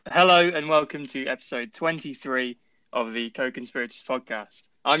Hello and welcome to episode 23 of the Co-Conspirators podcast.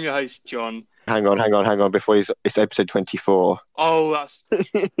 I'm your host, John. Hang on. It's episode 24. Oh, that's...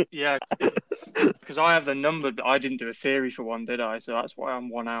 yeah. Because I have the number, but I didn't do a theory for one, did I? So that's why I'm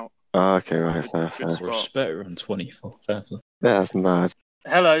one out. Oh, okay, right, fair. Respect on 24. Fair play. Yeah, that's mad.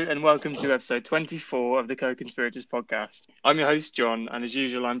 Hello and welcome to episode 24 of the Co-Conspirators podcast. I'm your host, John, and as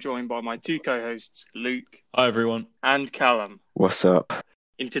usual, I'm joined by my two co-hosts, Luke. Hi, everyone. And Callum. What's up?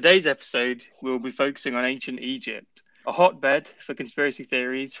 In today's episode, we'll be focusing on ancient Egypt, a hotbed for conspiracy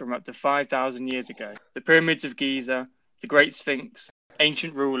theories from up to 5,000 years ago. The Pyramids of Giza, the Great Sphinx,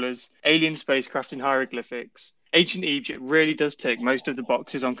 ancient rulers, alien spacecraft and hieroglyphics. Ancient Egypt really does tick most of the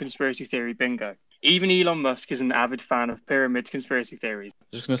boxes on conspiracy theory bingo. Even Elon Musk is an avid fan of pyramid conspiracy theories.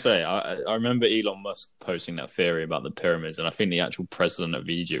 Just going to say, I remember Elon Musk posting that theory about the pyramids, and I think the actual president of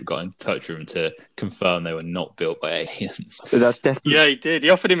Egypt got in touch with him to confirm they were not built by aliens. So that's definitely... Yeah, he did. He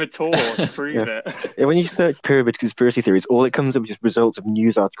offered him a tour to prove it. Yeah, when you search pyramid conspiracy theories, all it comes up is just results of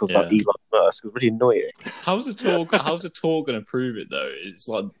news articles about Elon Musk. It's really annoying. How's a tour going to prove it, though? It's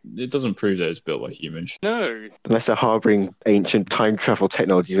like, it doesn't prove that it's built by humans. No. Unless they're harbouring ancient time travel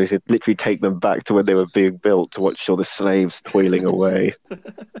technologies, they could literally take them back to when they were being built to watch all the slaves toiling away.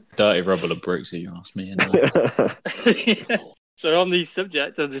 Dirty rubble of bricks, if you ask me. So on the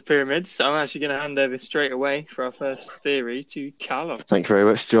subject of the pyramids, I'm actually going to hand over straight away for our first theory to Callum. Thank you very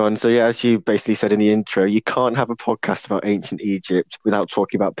much, John. So yeah, as you basically said in the intro, you can't have a podcast about ancient Egypt without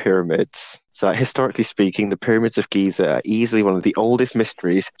talking about pyramids. So historically speaking, the pyramids of Giza are easily one of the oldest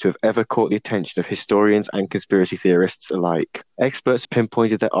mysteries to have ever caught the attention of historians and conspiracy theorists alike. Experts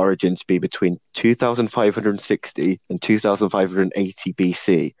pinpointed their origin to be between 2560 and 2580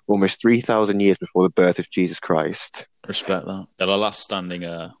 BC, almost 3,000 years before the birth of Jesus Christ. Respect that. They're the last standing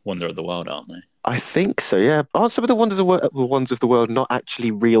wonder of the world, aren't they? I think so, yeah. Aren't some of the wonders of the world not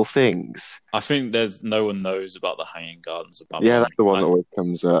actually real things? I think no one knows about the Hanging Gardens of Babylon. Yeah, that's the one that always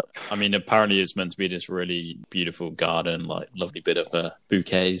comes up. I mean, apparently it's meant to be this really beautiful garden, like lovely bit of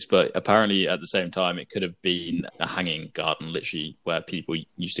bouquets, but apparently at the same time it could have been a hanging garden, literally where people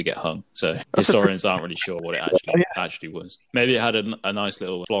used to get hung. So historians aren't really sure what it actually was. Maybe it had a nice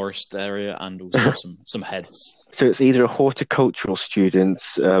little florist area and also some heads. So it's either a horticultural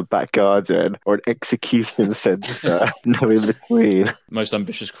student's back garden or an execution centre, no in between. Most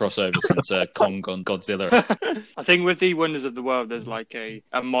ambitious crossover since Kong on Godzilla. I think with the Wonders of the World, there's like a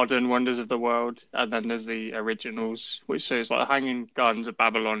modern Wonders of the World, and then there's the originals, which says like Hanging Gardens of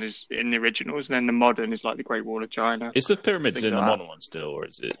Babylon is in the originals, and then the modern is like the Great Wall of China. Is the pyramids in the modern one still, or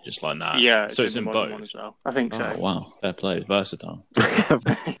is it just like that? Yeah, so it's in both both as well. I think so. Oh, wow, fair play, versatile.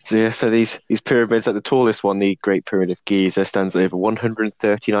 So these pyramids, like the tallest one, the Great Pyramid of Giza, stands over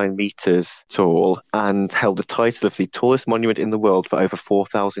 139 meters tall and held the title of the tallest monument in the world for over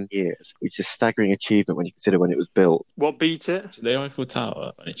 4,000 years, which is a staggering achievement when you consider when it was built. What beat it? Is it the Eiffel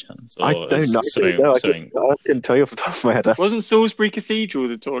Tower, by any chance? I don't know. I couldn't tell you off the top of my head. Wasn't Salisbury Cathedral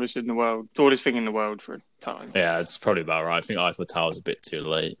the tallest in the world? Tallest thing in the world for a time? Yeah, it's probably about right. I think Eiffel Tower's a bit too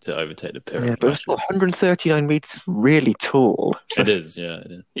late to overtake the pyramid. Yeah, but it's 139 meters, really tall. It is, yeah,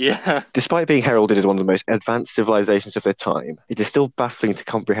 it is. Yeah. Despite being heralded as one of the most advanced civilizations of their time, it is still baffling to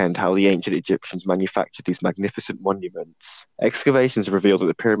comprehend how the ancient Egyptians manufactured these magnificent monuments. Excavations have revealed that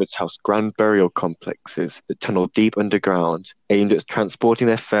the pyramids housed grand burial complexes that tunneled deep underground, aimed at transporting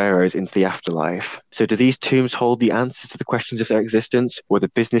their pharaohs into the afterlife. So do these tombs hold the answers to the questions of their existence, or the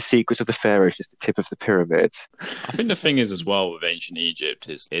business secrets of the pharaohs just the tip of the pyramids? I think the thing is as well with ancient Egypt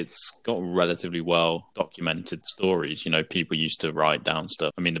is it's got relatively well documented stories. You know, people used to write down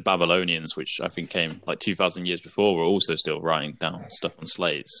stuff. I mean, the Babylonians, which I think came like 2,000 years before, were also still writing down stuff on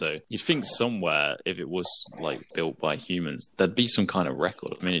slates. So you'd think somewhere, if it was like built by humans, there'd be some kind of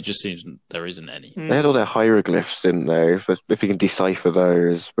record. I mean, it just seems there isn't any. They had all their hieroglyphs in there, if you can decipher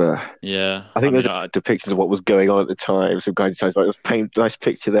those. But yeah, I think there's depictions of what was going on at the time. Some guy decides, let's paint a nice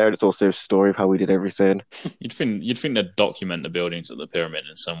picture there, and it's also a story of how we did everything. You'd think they'd document the buildings of the pyramid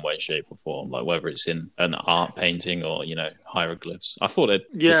in some way, shape, or form, like whether it's in an art painting or hieroglyphs. I thought they'd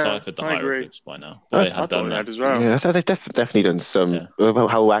deciphered the hieroglyphs by now. But they had done that as well. Yeah, they've definitely done some. Yeah.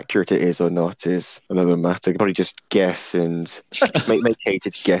 How accurate it is or not is another matter. Probably just guess and make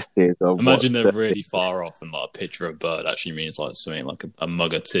hated guesses. Imagine they're really far off and like a picture of a bird actually means like something like a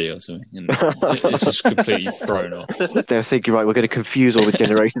mug of tea or something. And it's just completely thrown off. They're thinking, right, we're going to confuse all the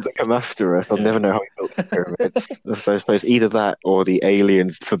generations that come after us. They'll never know how we built the pyramids. So I suppose either that or the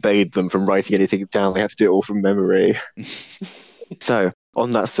aliens forbade them from writing anything down. They had to do it all from memory. So,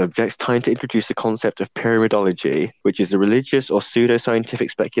 On that subject, it's time to introduce the concept of pyramidology, which is the religious or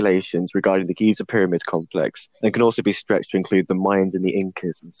pseudo-scientific speculations regarding the Giza pyramid complex, and can also be stretched to include the Mayans and the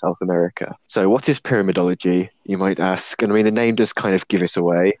Incas in South America. So what is pyramidology, you might ask? And I mean, the name does kind of give it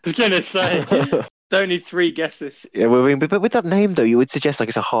away. I was going to say, don't need 3 guesses. Yeah, well, I mean, but with that name, though, you would suggest like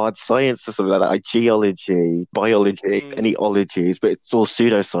it's a hard science or something like geology, biology, any ologies, but it's all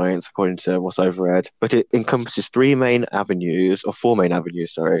pseudoscience according to what I've read. But it encompasses 4 main avenues,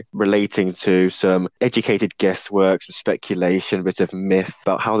 relating to some educated guesswork, some speculation, bit of myth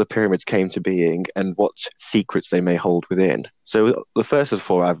about how the pyramids came to being and what secrets they may hold within. So the first of the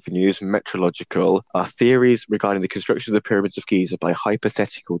 4 avenues, metrological, are theories regarding the construction of the pyramids of Giza by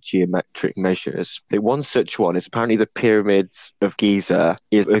hypothetical geometric measures. The one such one is apparently the pyramids of Giza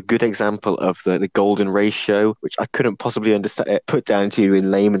is a good example of the golden ratio, which I couldn't possibly put down to you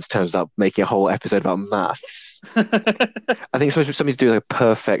in layman's terms without making a whole episode about maths. I think somebody's doing a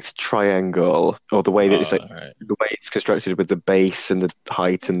perfect triangle, or the way that the way it's constructed with the base and the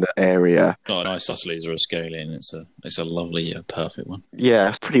height and the area. Oh, no, isosceles or a scaling. It's a lovely, perfect one. Yeah,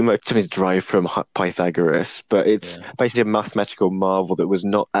 it's pretty much something derived from Pythagoras, but it's basically a mathematical marvel that was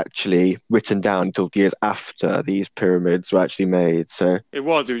not actually written down until years after these pyramids were actually made. So it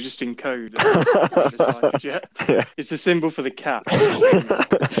was just in code. Yeah. It's a symbol for the cat.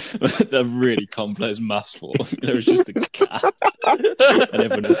 They're really complex maths for. There was just a cat. And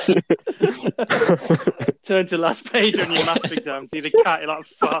everyone else. Turn to last page on your maths exam, see the cat, you're like,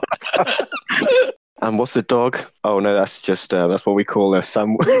 fuck. And what's the dog? Oh no, that's just that's what we call a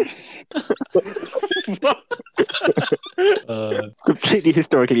sandwich. Completely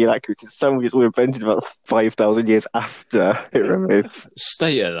historically inaccurate. Sandwiches were invented about 5,000 years after pyramids.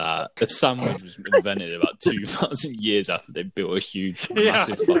 State of that. A sandwich was invented about 2,000 years after they built a huge,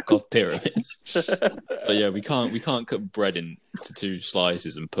 massive fuck off pyramid. So yeah, we can't cut bread into 2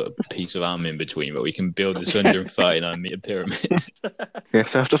 slices and put a piece of ham in between, but we can build this 139-meter pyramid. Yeah,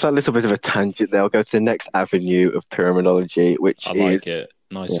 so after that little bit of a tangent there, I'll go to the next avenue of pyramidology, which I like it.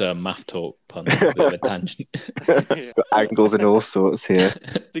 Nice math talk pun, a bit of a tangent. Got angles and all sorts here.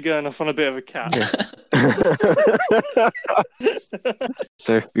 You're going off on a bit of a cat.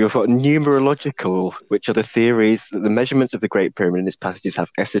 So we've got numerological, which are the theories that the measurements of the Great Pyramid in its passages have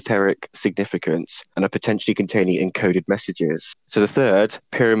esoteric significance and are potentially containing encoded messages. So the third,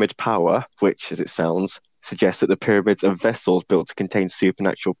 pyramid power, which, as it sounds, suggests that the pyramids are vessels built to contain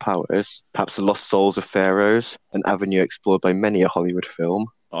supernatural powers, perhaps the lost souls of pharaohs, an avenue explored by many a Hollywood film.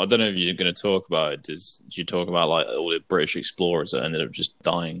 I don't know if you're going to talk about it. Did you talk about like all the British explorers that ended up just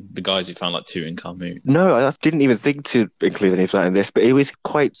dying? The guys who found like Tutankhamun. No, I didn't even think to include any of that in this, but it was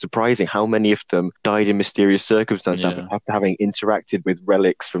quite surprising how many of them died in mysterious circumstances after having interacted with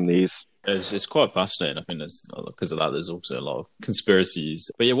relics from these. It's quite fascinating. I think because of that, there's also a lot of conspiracies.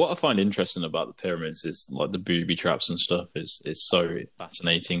 But yeah, what I find interesting about the pyramids is like the booby traps and stuff is so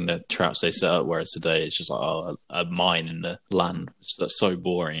fascinating. The traps they set up, whereas today it's just like a mine in the land. That's so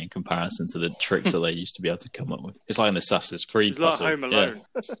boring in comparison to the tricks that they used to be able to come up with. It's like an Assassin's Creed puzzle. Like Home Alone.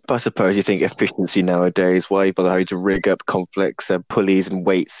 Yeah. But I suppose you think efficiency nowadays, why bother having to rig up complex pulleys and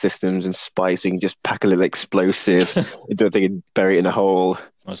weight systems and spikes so you can just pack a little explosive into a thing and bury it in a hole.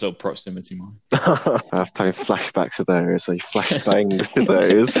 Nice little proximity mine. I've had flashbacks of those, or flashbangs to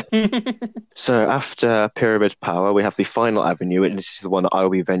those. So after pyramid power, we have the final avenue, and this is the one that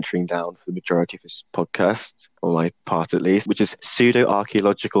I'll be venturing down for the majority of this podcast, or my part at least, which is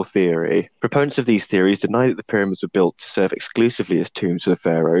pseudo-archaeological theory. Proponents of these theories deny that the pyramids were built to serve exclusively as tombs for the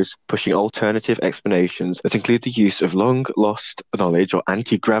pharaohs, pushing alternative explanations that include the use of long-lost knowledge or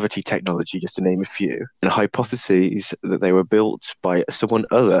anti-gravity technology, just to name a few, and hypotheses that they were built by someone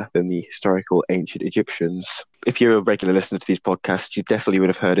other than the historical ancient Egyptians. If you're a regular listener to these podcasts, you definitely would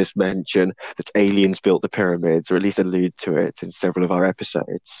have heard us mention that aliens built the pyramids, or at least allude to it in several of our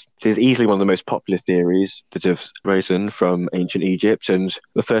episodes. It is easily one of the most popular theories that have risen from ancient Egypt, and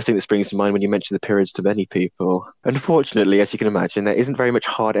the first thing that springs to mind when you mention the pyramids to many people. Unfortunately, as you can imagine, there isn't very much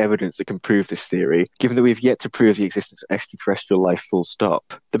hard evidence that can prove this theory, given that we've yet to prove the existence of extraterrestrial life full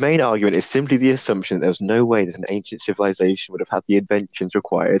stop. The main argument is simply the assumption that there was no way that an ancient civilization would have had the inventions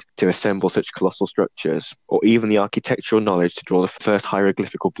required to assemble such colossal structures, or even the architectural knowledge to draw the first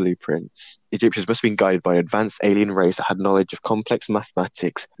hieroglyphical blueprints. Egyptians must have been guided by an advanced alien race that had knowledge of complex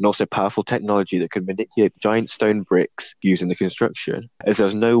mathematics and also powerful technology that could manipulate giant stone bricks used in the construction, as there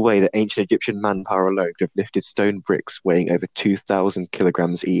was no way that ancient Egyptian manpower alone could have lifted stone bricks weighing over 2,000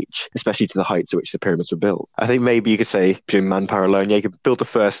 kilograms each, especially to the heights at which the pyramids were built. I think maybe you could say, between manpower alone, yeah, you could build the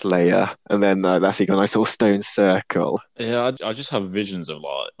first layer, and then that's a nice little stone circle. Yeah, I just have visions of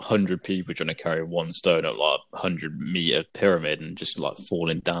like 100 people trying to carry one stone up like 100-meter pyramid and just like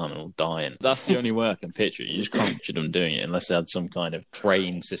falling down or dying. That's the only way I can picture it. You just can't picture them doing it unless they had some kind of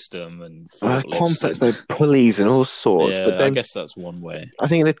crane system and complex, though, pulleys and all sorts. Yeah, but then, I guess that's one way. I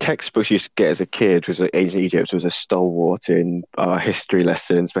think the textbooks you used to get as a kid was like ancient Egypt was a stalwart in our history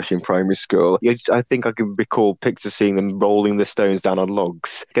lesson, especially in primary school. I think I can recall pictures seeing them rolling the stones down on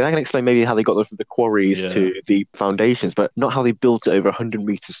logs. I can explain maybe how they got them from the quarries to the foundations, but not how they built it over 100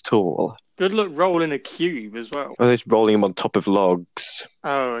 meters tall. Good luck rolling a cube as well. Oh, just rolling them on top of logs.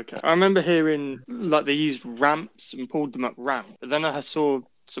 Oh, okay. I remember hearing like they used ramps and pulled them up ramp. But then I saw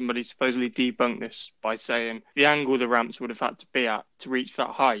somebody supposedly debunk this by saying the angle the ramps would have had to be at to reach that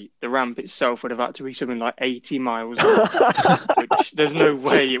height, the ramp itself would have had to be something like 80 miles long, which there's no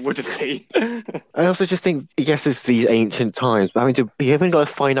way it would have been. I also just think, yes, it's these ancient times, but you haven't got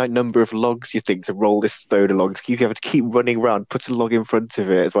a finite number of logs, you think, to roll this stone along. You have to keep running around, put a log in front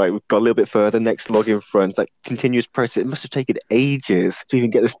of it. It's like, we've got a little bit further, next log in front. It's like continuous process. It must have taken ages to even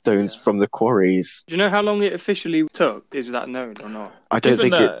get the stones from the quarries. Do you know how long it officially took? Is that known or not? I don't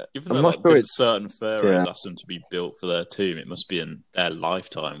think Given that certain pharaohs asked them to be built for their tomb, it must be in their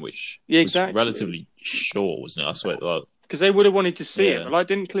lifetime, which was relatively short, wasn't it? I swear. Because they would have wanted to see it. But like,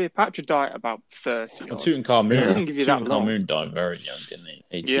 didn't Cleopatra die at about 30? Tutankhamun died very young, didn't he?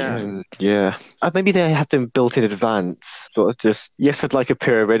 18. Yeah. Maybe they had them built in advance. Sort of just, yes, I'd like a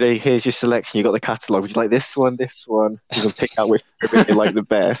pyramid. Hey, here's your selection. You got the catalogue. Would you like this one, this one? You can pick out which pyramid you like the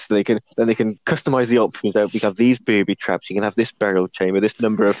best. Then they can customize the options. We can have these booby traps. You can have this burial chamber, this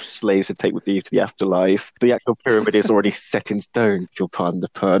number of slaves to take with you to the afterlife. The actual pyramid is already set in stone, if you'll pardon the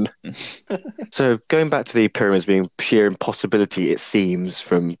pun. So going back to the pyramids being sheer impossibility, it seems,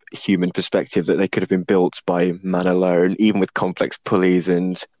 from a human perspective, that they could have been built by man alone, even with complex pulleys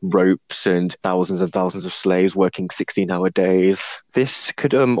and ropes and thousands of slaves working 16-hour days. This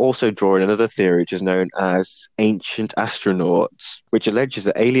could also draw in another theory, which is known as ancient astronauts, which alleges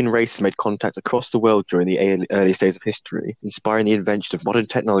that alien races made contact across the world during the earliest days of history, inspiring the invention of modern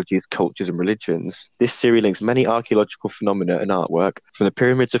technologies, cultures, and religions. This theory links many archaeological phenomena and artwork, from the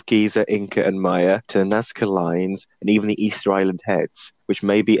pyramids of Giza, Inca, and Maya to the Nazca Lines and even the Easter Island heads, which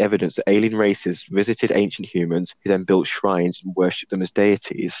may be evidence that alien races visited ancient humans who then built shrines and worshipped them as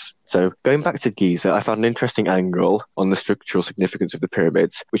deities. So, going back to Giza, I found an interesting angle on the structural significance of the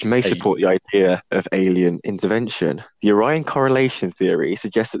pyramids, which may support the idea of alien intervention. The Orion correlation theory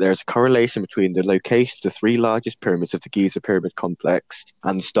suggests that there is a correlation between the location of the three largest pyramids of the Giza pyramid complex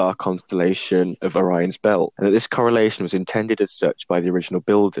and the star constellation of Orion's belt, and that this correlation was intended as such by the original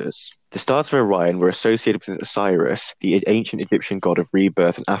builders. The stars of Orion were associated with Osiris, the ancient Egyptian god of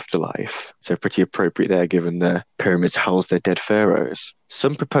rebirth and afterlife, so pretty appropriate there given the pyramids house their dead pharaohs.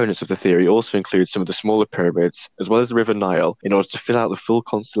 Some proponents of the theory also include some of the smaller pyramids, as well as the River Nile, in order to fill out the full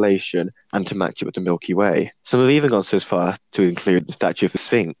constellation and to match it with the Milky Way. Some have even gone so far to include the statue of the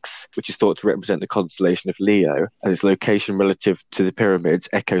Sphinx, which is thought to represent the constellation of Leo, as its location relative to the pyramids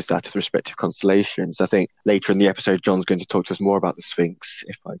echoes that of the respective constellations. I think later in the episode, John's going to talk to us more about the Sphinx,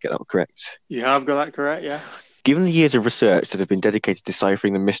 if I get that correct. You have got that correct, yeah. Given the years of research that have been dedicated to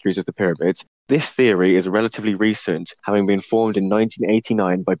deciphering the mysteries of the pyramids, this theory is relatively recent, having been formed in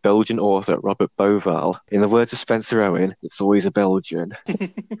 1989 by Belgian author Robert Boval. In the words of Spencer Owen, it's always a Belgian.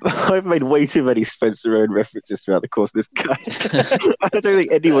 I've made way too many Spencer Owen references throughout the course of this guide. I don't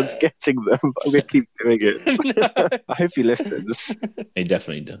think anyone's getting them, but I'm going to keep doing it. I hope he listens. He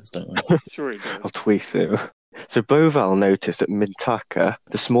definitely does, don't we? Sure he does. I'll tweet him. So Boval noticed that Mintaka,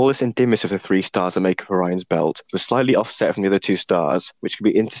 the smallest and dimmest of the three stars that make up Orion's belt, was slightly offset from the other two stars, which could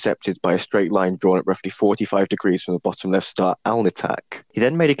be intercepted by a straight line drawn at roughly 45 degrees from the bottom left star Alnitak. He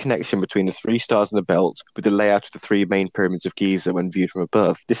then made a connection between the three stars in the belt with the layout of the three main pyramids of Giza when viewed from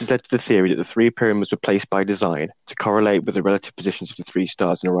above. This has led to the theory that the three pyramids were placed by design to correlate with the relative positions of the three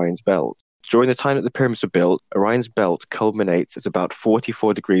stars in Orion's belt. During the time that the pyramids were built, Orion's belt culminates at about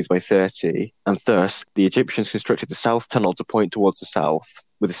 44 degrees by 30, and thus the Egyptians constructed the south tunnel to point towards the south.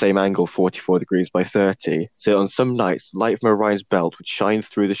 with the same angle, 44 degrees by 30. So on some nights, light from Orion's belt would shine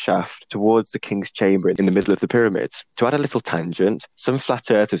through the shaft towards the king's chamber in the middle of the pyramids. To add a little tangent, some flat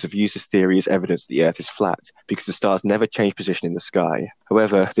earthers have used this theory as evidence that the Earth is flat because the stars never change position in the sky.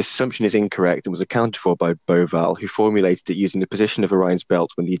 However, this assumption is incorrect and was accounted for by Boval, who formulated it using the position of Orion's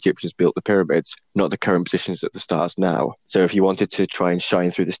belt when the Egyptians built the pyramids, not the current positions of the stars now. So if you wanted to try and shine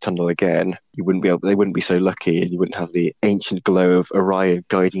through this tunnel again, they wouldn't be so lucky, and you wouldn't have the ancient glow of Orion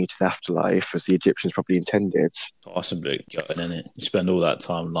guiding you to the afterlife as the Egyptians probably intended. Possibly going in it. You spend all that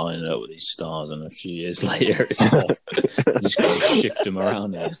time lining up with these stars, and a few years later it's off. You just got to shift them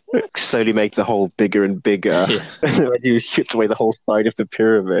around there. Slowly make the hole bigger and bigger. Yeah. And then you shift away the whole side of the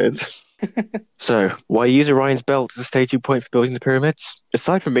pyramids. So, why use Orion's belt as a staging point for building the pyramids?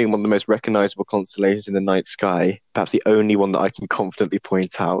 Aside from being one of the most recognizable constellations in the night sky, perhaps the only one that I can confidently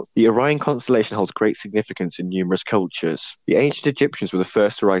point out, the Orion constellation holds great significance in numerous cultures. The ancient Egyptians were the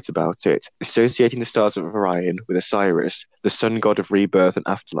first to write about it, associating the stars of Orion with Osiris, the sun god of rebirth and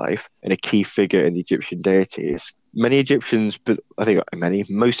afterlife, and a key figure in the Egyptian deities. Many Egyptians, but I think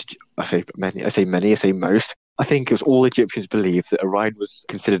most, I say most, I think it was all Egyptians believed that Orion was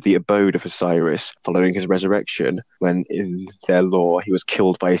considered the abode of Osiris following his resurrection, when in their lore he was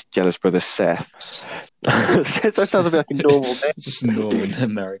killed by his jealous brother Seth. That sounds a bit like a normal name. Just a normal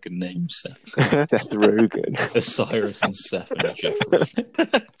American name, Seth. Seth Rogen. Osiris and Seth and Jeffrey.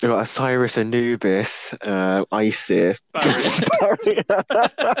 We've got Osiris, Anubis, Isis. Barry.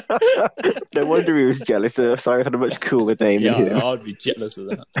 No wonder he was jealous. Osiris had a much cooler name than him. I'd be jealous of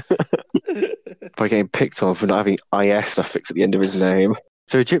that. By getting picked on for not having IS suffix at the end of his name.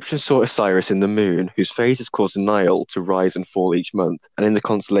 So Egyptians saw Osiris in the moon, whose phases caused the Nile to rise and fall each month, and in the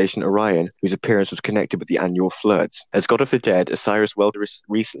constellation Orion, whose appearance was connected with the annual floods. As god of the dead, Osiris welcomed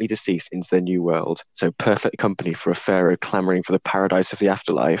recently deceased into their new world, so perfect company for a pharaoh clamoring for the paradise of the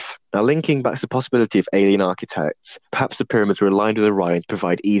afterlife. Now, linking back to the possibility of alien architects, perhaps the pyramids were aligned with Orion to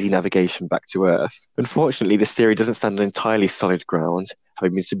provide easy navigation back to Earth. Unfortunately, this theory doesn't stand on entirely solid ground,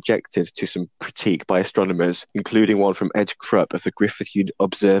 having been subjected to some critique by astronomers, including one from Ed Krupp of the Griffith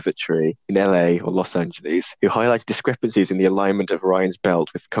Observatory in LA or Los Angeles, who highlighted discrepancies in the alignment of Orion's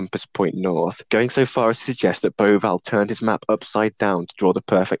belt with compass point north, going so far as to suggest that Boval turned his map upside down to draw the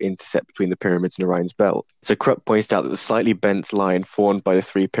perfect intercept between the pyramids and Orion's belt. So Krupp pointed out that the slightly bent line formed by the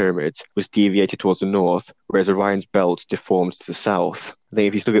three pyramids was deviated towards the north, whereas Orion's belt deformed to the south. I think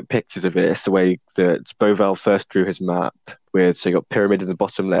if you look at pictures of this, the way that Boval first drew his map, so you got pyramid in the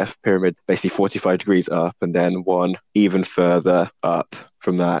bottom left, pyramid basically 45 degrees up, and then one even further up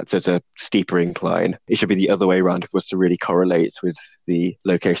from that. So it's a steeper incline. It should be the other way around if it was to really correlate with the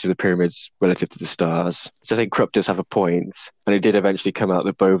location of the pyramids relative to the stars. So I think Krupp does have a point, and it did eventually come out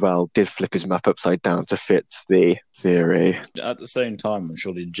that Boval did flip his map upside down to fit the theory. At the same time, I'm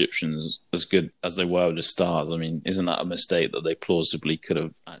sure the Egyptians, as good as they were with the stars, I mean, isn't that a mistake that they plausibly could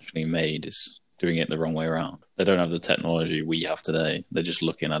have actually made, is doing it the wrong way around? They don't have the technology we have today. They're just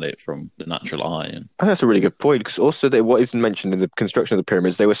looking at it from the natural eye. And I think that's a really good point, because also what is mentioned in the construction of the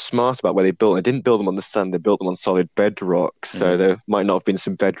pyramids, they were smart about where they built them. They didn't build them on the sand, they built them on solid bedrock. So there might not have been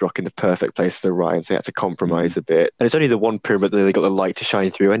some bedrock in the perfect place for Orion, so they had to compromise a bit. And it's only the one pyramid that they got the light to shine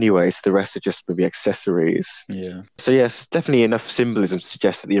through anyway, so the rest are just maybe accessories. yeah. So yes, definitely enough symbolism to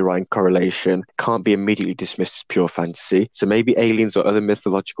suggest that the Orion correlation can't be immediately dismissed as pure fantasy. So maybe aliens or other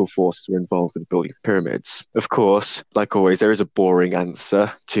mythological forces were involved with the building of the pyramids. Of course, like always, there is a boring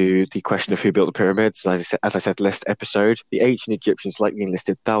answer to the question of who built the pyramids. As I said last episode, the ancient Egyptians likely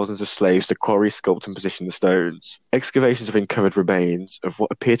enlisted thousands of slaves to quarry, sculpt, and position the stones. Excavations have uncovered remains of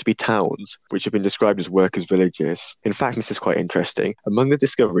what appear to be towns, which have been described as workers' villages. In fact, this is quite interesting. Among the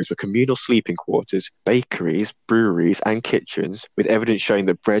discoveries were communal sleeping quarters, bakeries, breweries, and kitchens, with evidence showing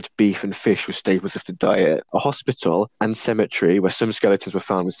that bread, beef, and fish were staples of the diet, a hospital, and cemetery where some skeletons were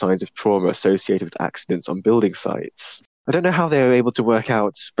found with signs of trauma associated with accidents on building sites. I don't know how they were able to work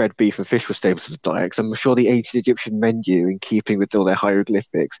out bread, beef, and fish were staples of the diet, because I'm sure the ancient Egyptian menu, in keeping with all their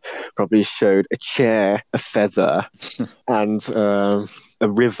hieroglyphics, probably showed a chair, a feather, and a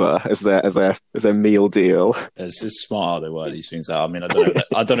river as their meal deal. It's smart how they work these things out. I mean,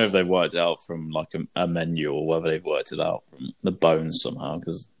 I don't know if they worked it out from like a menu, or whether they've worked it out from the bones somehow,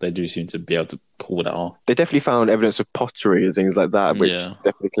 because they do seem to be able to pull that off. They definitely found evidence of pottery and things like that, which Yeah.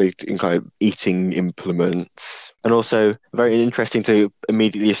 definitely in kind of eating implements. And also very interesting to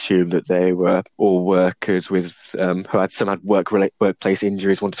immediately assume that they were all workers with who had workplace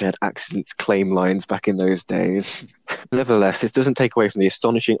injuries, wondered if they had accidents claim lines back in those days. Nevertheless, this doesn't take away from the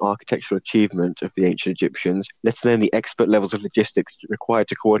astonishing architectural achievement of the ancient Egyptians, let alone the expert levels of logistics required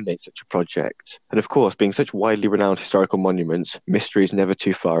to coordinate such a project. And of course, being such widely renowned historical monuments, mystery is never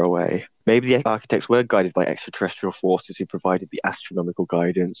too far away. Maybe the architects were guided by extraterrestrial forces who provided the astronomical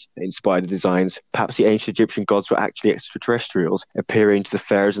guidance that inspired the designs. Perhaps the ancient Egyptian gods were actually extraterrestrials, appearing to the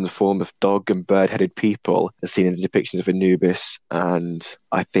pharaohs in the form of dog and bird-headed people, as seen in the depictions of Anubis, and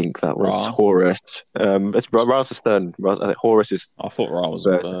I think that was Ra. Horus. It's Ra's the stern. Horus is I thought Ra was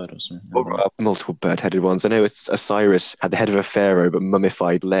a bird or something. multiple bird-headed ones. I know it's Osiris had the head of a pharaoh, but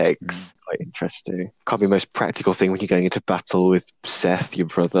mummified legs. Quite interesting. Can't be the most practical thing when you're going into battle with Seth, your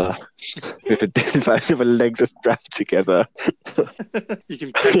brother. If the legs are strapped together. You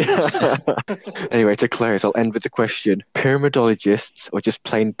can. Anyway, to close, I'll end with the question: pyramidologists or just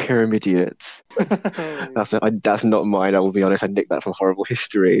plain pyramidiots? That's not mine. I will be honest. I nicked that from horrible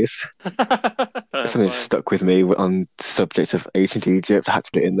histories. Something stuck with me on the subject of ancient Egypt. I had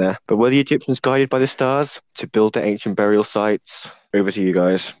to put it in there. But were the Egyptians guided by the stars to build their ancient burial sites? Over to you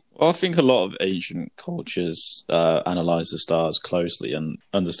guys. Well, I think a lot of ancient cultures analysed the stars closely and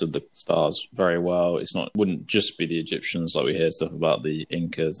understood the stars very well. Wouldn't just be the Egyptians, like we hear stuff about the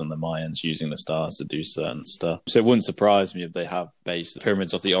Incas and the Mayans using the stars to do certain stuff. So it wouldn't surprise me if they have based the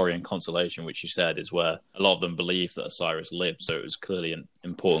pyramids of the Orion constellation, which you said is where a lot of them believed that Osiris lived. So it was clearly an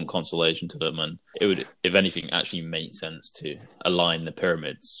important constellation to them, and it would, if anything, actually make sense to align the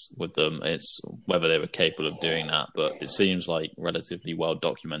pyramids with them. It's whether they were capable of doing that, but it seems like relatively well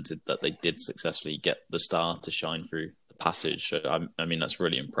documented that they did successfully get the star to shine through the passage. So, I mean, that's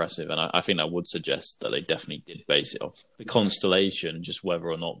really impressive, and I think that would suggest that they definitely did base it off the constellation, just whether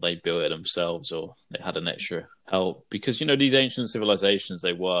or not they built it themselves or they had an extra help. Because, these ancient civilizations,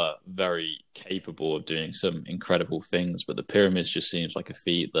 they were very capable of doing some incredible things, but the pyramids just seems like a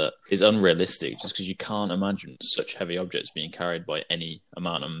feat that is unrealistic, just because you can't imagine such heavy objects being carried by any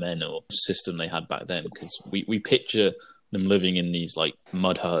amount of men or system they had back then, because we picture them living in these like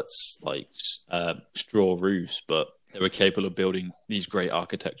mud huts, like straw roofs, but they were capable of building these great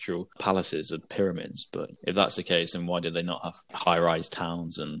architectural palaces and pyramids. But if that's the case, then why did they not have high-rise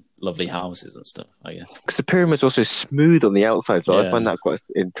towns and lovely houses and stuff, I guess? Because the pyramid's also smooth on the outside, so I find that quite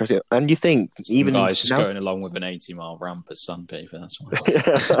interesting. And you think even guys just going along with an 80-mile ramp as sandpaper, that's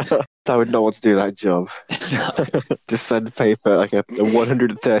why. I would not want to do that job. Just sandpaper, like a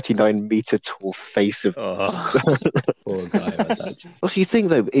 139-meter tall face of... Poor guy with that job. Also, you think,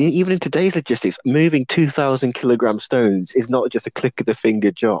 though, even in today's logistics, moving 2,000-kilogram stones is not just a click of the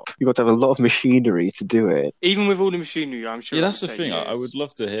finger job. You've got to have a lot of machinery to do it. Even with all the machinery, I'm sure. Yeah, that's the thing. I would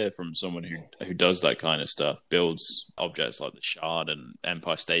love to hear from someone who does that kind of stuff, builds objects like the Shard and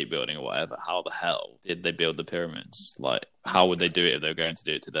Empire State Building or whatever. How the hell did they build the pyramids? Like, how would they do it if they were going to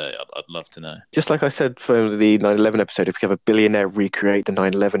do it today? I'd love to know. Just like I said for the 9/11 episode, if we have a billionaire recreate the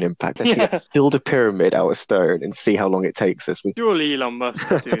 9/11 impact, let's build a pyramid out of stone and see how long it takes us. Surely Elon Musk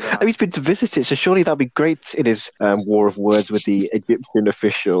would do that. He's been to visit it, so surely that'd be great in his war of words with the Egyptian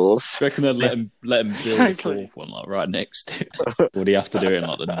officials. Do you reckon they'd let him build a fourth one like right next to it? Would he have to do it in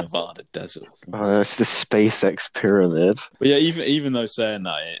like the Nevada desert? It's the SpaceX pyramid. But yeah, even though saying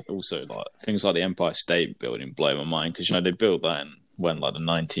that, it also like things like the Empire State Building blow my mind, because they built that in like the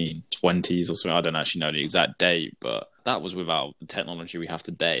 1920s or something. I don't actually know the exact date, but that was without the technology we have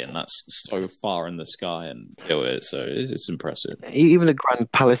today, and that's so far in the sky and built it, so it's impressive. Even the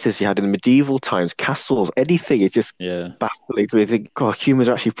grand palaces you had in the medieval times, castles, anything, it's just baffling. You think, God, humans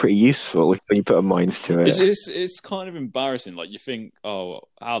are actually pretty useful when you put our minds to it. It's kind of embarrassing. Like, you think,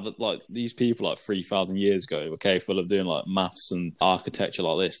 like these people like 3,000 years ago were capable of doing like maths and architecture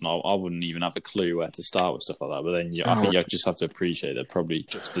like this, and I wouldn't even have a clue where to start with stuff like that. But then I think you just have to appreciate they're probably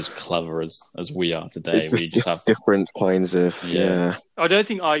just as clever as we are today. We just have different kinds of I don't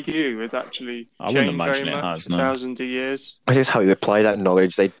think IQ has actually changed very much in thousands of years. I just how they apply that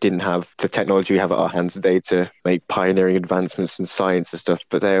knowledge. They didn't have the technology we have at our hands today to make pioneering advancements in science and stuff,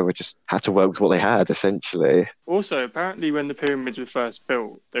 but they were just had to work with what they had, essentially. Also, apparently when the pyramids were first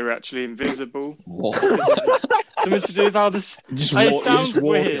built, they were actually invisible. What? Something to do with how this... It sounds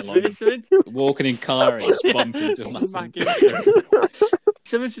weird. Walking in Cairo, just bumping into a massive...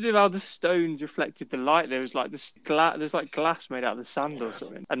 Something to do with how the stones reflected the light. There was like there's like glass made out of the sand or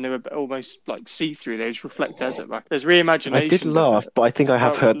something, and they were almost like see-through. They just reflect desert back. There's reimagination. I did laugh, but I think I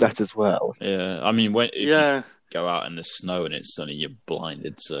have heard that as well. Yeah, I mean, go out in the snow and it's sunny, you're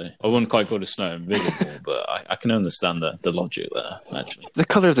blinded. So I wouldn't quite call the snow invisible, but I can understand the logic there, actually. The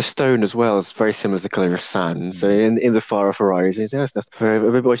colour of the stone as well is very similar to the colour of sand. So in the far off horizon, it's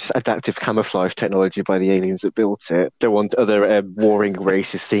maybe just adaptive camouflage technology by the aliens that built it. Don't want other warring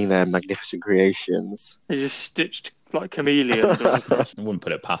races seeing their magnificent creations. They just stitched like chameleons all across. I wouldn't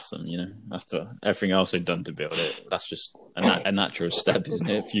put it past them, after everything else they've done to build it. That's just a natural step, isn't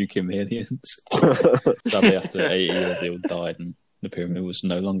it? A few chameleons. Sadly, after 80 years, they all died and the pyramid was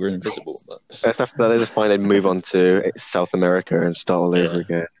no longer invisible. But After that, they just finally move on to South America and start all over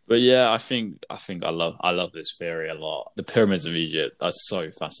again. But yeah, I think I love this theory a lot. The pyramids of Egypt are so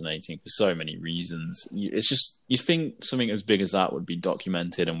fascinating for so many reasons. It's just, you think something as big as that would be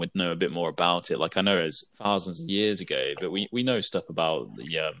documented and would know a bit more about it. Like, I know it's thousands of years ago, but we know stuff about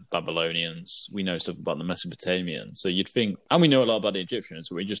the Babylonians. We know stuff about the Mesopotamians. So you'd think, and we know a lot about the Egyptians,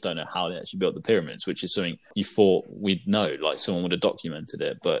 but we just don't know how they actually built the pyramids, which is something you thought we'd know, like someone would have documented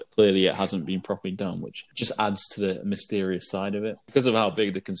it. But clearly it hasn't been properly done, which just adds to the mysterious side of it. Because of how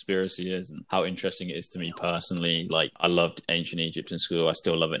big the conspiracy is and how interesting it is to me personally. Like, I loved ancient Egypt in school. I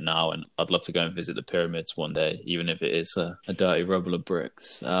still love it now, and I'd love to go and visit the pyramids one day, even if it is a dirty rubble of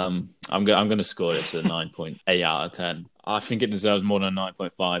bricks. I'm going to score this a 9.8 out of 10. I think it deserves more than a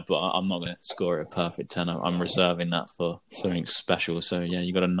 9.5, but I'm not going to score it a perfect 10. I'm reserving that for something special. So, yeah,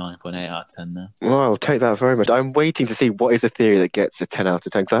 you got a 9.8 out of 10 there. Well, I'll take that very much. I'm waiting to see what is the theory that gets a 10 out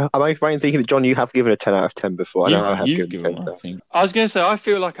of 10. So am I right in thinking that, John, you have given a 10 out of 10 before? I know I have given one, I think. I was going to say, I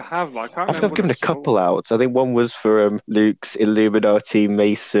feel like I have, but I can't remember. I've given a couple out. I think one was for Luke's Illuminati,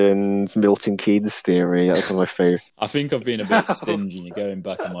 Masons, Milton Keynes theory. That was one of my favourite. I think I've been a bit stingy. Going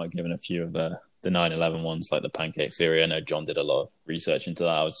back, I might have given a few of the 9/11 ones, like the pancake theory. I know John did a lot of research into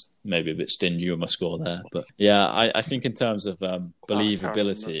that. I was maybe a bit stingy with my score there. But yeah, I think in terms of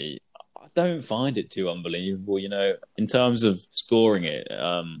believability, I don't find it too unbelievable, in terms of scoring it.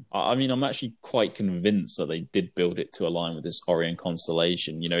 I mean, I'm actually quite convinced that they did build it to align with this Orion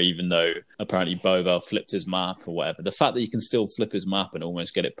constellation, even though apparently Bovell flipped his map or whatever. The fact that you can still flip his map and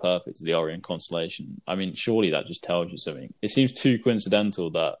almost get it perfect to the Orion constellation, I mean, surely that just tells you something. It seems too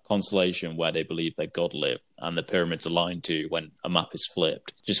coincidental that constellation where they believe their god lived and the pyramids aligned to when a map is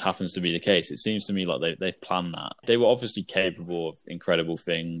flipped just happens to be the case. It seems to me like they've planned that. They were obviously capable of incredible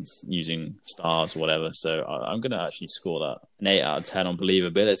things using stars or whatever, so I'm going to actually score that an 8 out of 10 on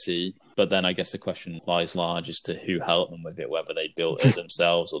believability. But then I guess the question lies large as to who helped them with it, whether they built it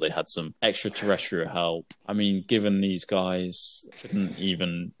themselves or they had some extraterrestrial help. I mean, given these guys couldn't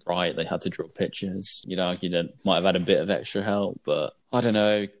even write, they had to draw pictures, you'd argue that might have had a bit of extra help, but I don't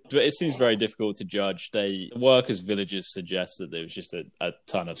know. But it seems very difficult to judge. The workers' villages suggest that there was just a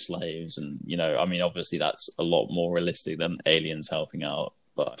ton of slaves. And, I mean, obviously that's a lot more realistic than aliens helping out.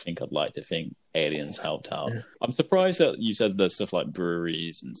 But I think I'd like to think aliens helped out. Yeah. I'm surprised that you said there's stuff like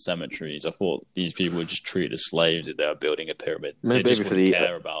breweries and cemeteries. I thought these people were just treated as slaves if they were building a pyramid. Maybe they just wouldn't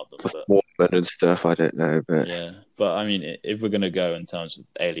care about them. But and stuff, I don't know. But yeah, but I mean, if we're going to go in terms of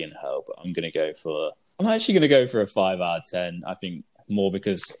alien help, I'm actually going to go for a 5 out of 10. I think more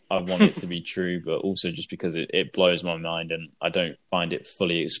because I want it to be true, but also just because it blows my mind and I don't find it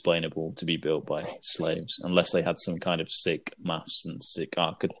fully explainable to be built by slaves unless they had some kind of sick maths and sick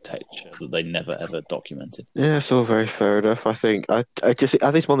architecture that they never ever documented. Yeah, it's all very fair enough. I think I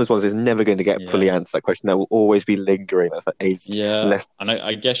think one of those ones is never going to get fully answered. That question that will always be lingering for ages. Yeah, and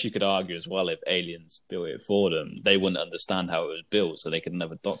I guess you could argue as well, if aliens built it for them, they wouldn't understand how it was built, so they could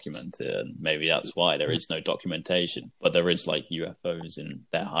never document it, and maybe that's why there is no documentation. But there is like UFOs in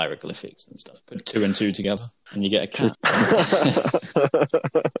their hieroglyphics and stuff. Put 2 and 2 together and you get a cat.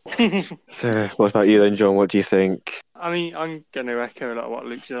 So what about you then, John? What do you think? I mean, I'm going to echo a lot of what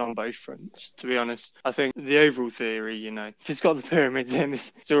Luke said on both fronts, to be honest. I think the overall theory, if it's got the pyramids in,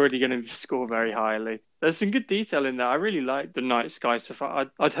 it's already going to score very highly. There's some good detail in there. I really like the night sky stuff.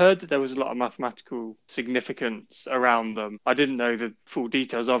 I'd heard that there was a lot of mathematical significance around them. I didn't know the full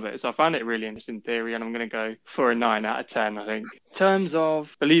details of it, so I found it a really interesting theory, and I'm going to go for a 9 out of 10, I think. In terms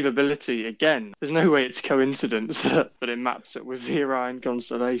of believability, again, there's no way it's coincidence that it maps it with the Orion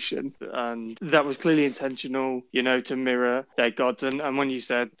constellation. And that was clearly intentional, to mirror their gods. And when you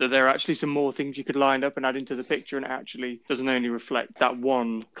said that there are actually some more things you could line up and add into the picture, and it actually doesn't only reflect that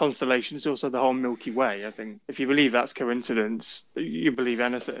one constellation, it's also the whole Milky Way. I think if you believe that's coincidence, you believe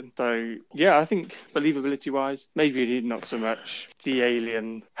anything. So yeah, I think believability wise, maybe not so much the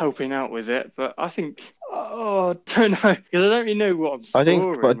alien helping out with it, but I think I don't know, because I don't really know what I'm scoring. I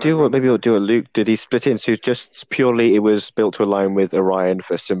think, but maybe we'll do what Luke did. He split it into just purely, it was built to align with Orion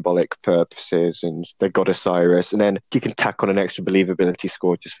for symbolic purposes and the god Osiris, and then you can tack on an extra believability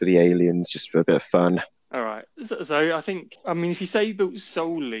score just for the aliens, just for a bit of fun. All right. So I think, I mean, if you say built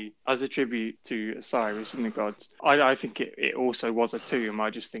solely as a tribute to Osiris and the gods, I think it also was a tomb. I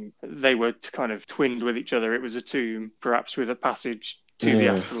just think they were kind of twinned with each other. It was a tomb, perhaps with a passage to the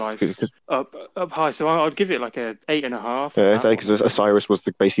afterlife up high. So I'd give it like a 8.5. It's like because Osiris was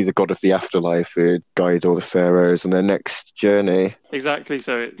basically the god of the afterlife who guided all the pharaohs on their next journey. Exactly.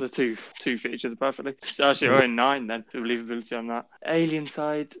 So the two fit each other perfectly. So actually, we're in 9 then. The believability on that. Alien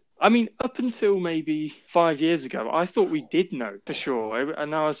side. I mean, up until maybe 5 years ago, I thought we did know for sure.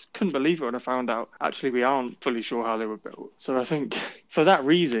 And I couldn't believe it when I found out, actually, we aren't fully sure how they were built. So I think for that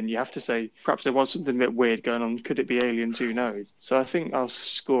reason, you have to say perhaps there was something a bit weird going on. Could it be aliens? Who knows? So I think I'll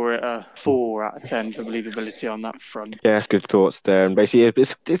score it a 4 out of 10 for believability on that front. Yeah, that's good thoughts there. And basically,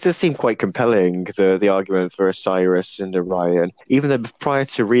 it does seem quite compelling, the argument for Osiris and Orion. Even though prior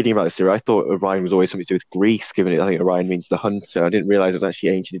to reading about this theory, I thought Orion was always something to do with Greece, given it, I think Orion means the hunter. I didn't realize it was actually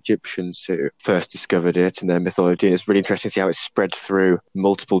ancient Egyptians who first discovered it in their mythology. And it's really interesting to see how it's spread through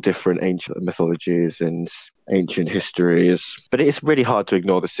multiple different ancient mythologies and ancient histories. But it's really hard to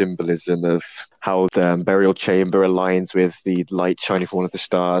ignore the symbolism of how the burial chamber aligns with the light shining from one of the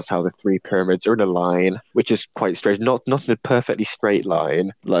stars, how the 3 pyramids are in a line, which is quite strange. Not in a perfectly straight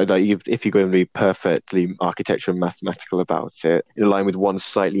line, if you're going to be perfectly architectural and mathematical about it, in a line with one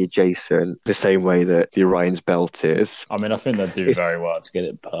slightly adjacent, the same way that the Orion's belt is. I mean, I think they'd do very well to get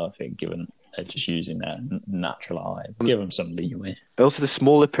it perfect, given they're just using their natural eye. Give them some leeway. Also, the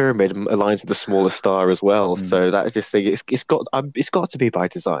smaller pyramid aligns with the smaller star as well. So that is just it's got to be by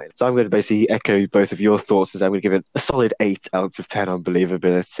design. So I'm going to basically echo both of your thoughts, and I'm going to give it a solid 8 out of 10 on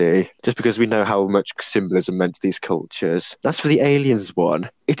believability, just because we know how much symbolism meant to these cultures. That's for the aliens one.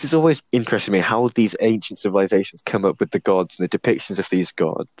 It has always interested me how these ancient civilizations come up with the gods and the depictions of these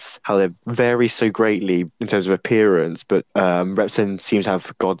gods, how they vary so greatly in terms of appearance, but Repton seems to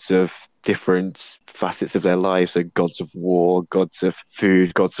have gods of different facets of their lives, so gods of war, gods of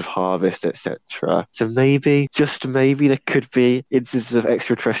food, gods of harvest, etc. So maybe, just maybe, there could be instances of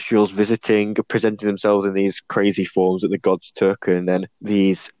extraterrestrials visiting, presenting themselves in these crazy forms that the gods took, and then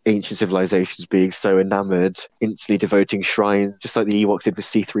these ancient civilizations being so enamored, instantly devoting shrines, just like the Ewoks did with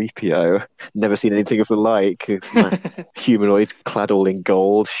C-3PO. Never seen anything of the like. Humanoid, clad all in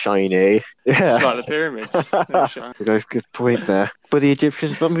gold, shiny. Yeah. It's like the pyramids. That's a good point there. But the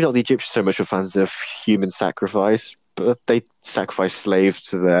Egyptians, maybe not the Egyptians so much were fans of human sacrifice, but they sacrificed slaves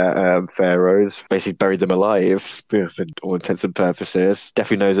to their pharaohs, basically buried them alive for all intents and purposes.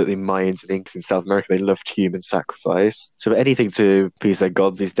 Definitely knows that the Mayans and Incas in South America, they loved human sacrifice. So anything to please their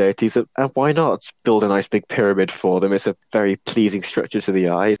gods, these deities, and why not build a nice big pyramid for them? It's a very pleasing structure to the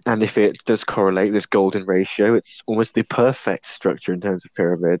eye. And if it does correlate this golden ratio, it's almost the perfect structure in terms of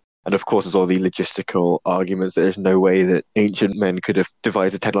pyramid. And of course, there's all the logistical arguments that there's no way that ancient men could have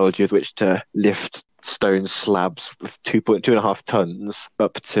devised a technology with which to lift stone slabs of 2.5 tons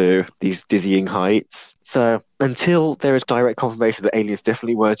up to these dizzying heights. So until there is direct confirmation that aliens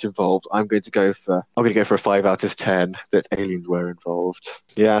definitely weren't involved, I'm going to go for a 5 out of 10 that aliens were involved.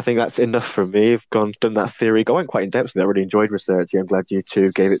 Yeah, I think that's enough from me. I've done that theory, going quite in depth with it. I really enjoyed researching. I'm glad you two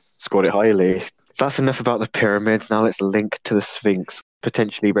scored it highly. So that's enough about the pyramids. Now let's link to the Sphinx,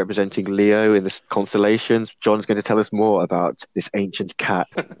 potentially representing Leo in the constellations. John's going to tell us more about this ancient cat.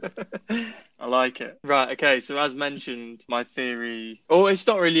 I like it. Right, okay, so as mentioned, my theory, it's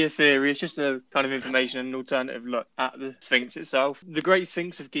not really a theory, it's just a kind of information and an alternative look at the Sphinx itself. The Great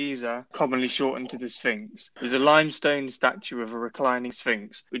Sphinx of Giza, commonly shortened to the Sphinx, is a limestone statue of a reclining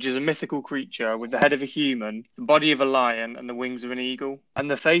Sphinx, which is a mythical creature with the head of a human, the body of a lion, and the wings of an eagle.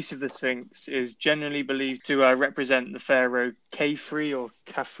 And the face of the Sphinx is generally believed to represent the pharaoh Khafre or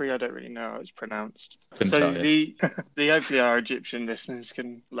Khafre, I don't really know how it's pronounced. The hopefully our Egyptian listeners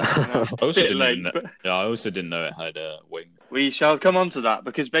can let me know. I also didn't know it had wings. We shall come on to that,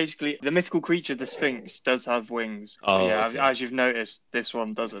 because basically the mythical creature, the Sphinx, does have wings. Okay. As you've noticed, this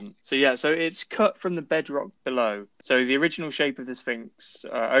one doesn't. So it's cut from the bedrock below. So the original shape of the Sphinx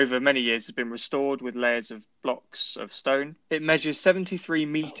over many years has been restored with layers of blocks of stone. It measures 73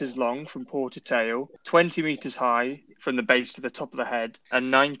 meters long from paw to tail, 20 meters high from the base to the top of the head, and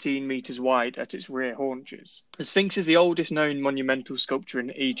 19 meters wide at its rear haunches. The Sphinx is the oldest known monumental sculpture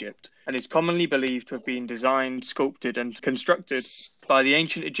in Egypt, and is commonly believed to have been designed, sculpted, and constructed by the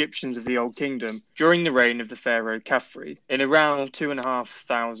ancient Egyptians of the Old Kingdom during the reign of the pharaoh Khafre in around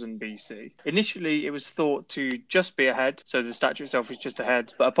 2,500 BC. Initially, it was thought to just be a head, so the statue itself was just a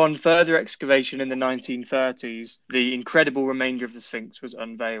head, but upon further excavation in the 1930s, the incredible remainder of the Sphinx was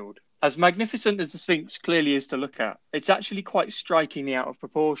unveiled. As magnificent as the Sphinx clearly is to look at, it's actually quite strikingly out of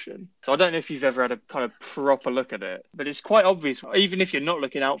proportion. So I don't know if you've ever had a kind of proper look at it, but it's quite obvious, even if you're not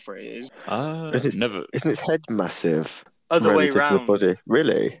looking out for it, it is. Never. Isn't its head massive? Other way Relative to the round. body?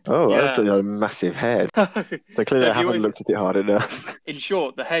 Really? Oh, I Yeah. thought it had a massive head. So clearly I haven't looked at it hard enough. In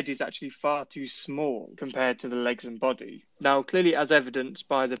short, the head is actually far too small compared to the legs and body. Now, clearly as evidenced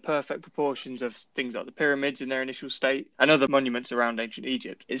by the perfect proportions of things like the pyramids in their initial state and other monuments around ancient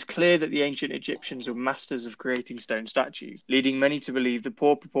Egypt, it's clear that the ancient Egyptians were masters of creating stone statues, leading many to believe the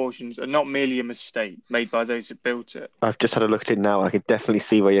poor proportions are not merely a mistake made by those that built it. I've just had a look at it now. I can definitely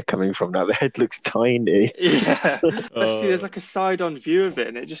see where you're coming from now. The head looks tiny. Yeah. Let's see, there's like a side-on view of it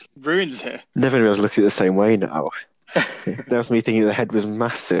and it just ruins it. Never knew I was looking at it the same way now. That was me thinking the head was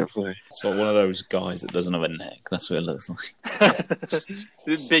massive. It's like one of those guys that doesn't have a neck. That's what it looks like.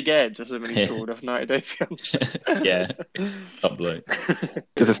 Big Ed or something he's called off Night Davion. Yeah, top bloke.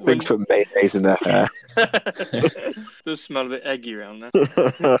 Does a Sphinx put mayonnaise in their hair? Does smell a bit eggy around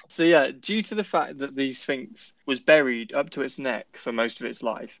there. So yeah, due to the fact that the Sphinx was buried up to its neck for most of its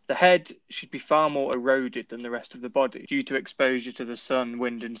life, the head should be far more eroded than the rest of the body due to exposure to the sun,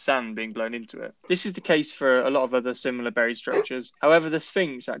 wind and sand being blown into it. This is the case for a lot of other similar buried structures. However, the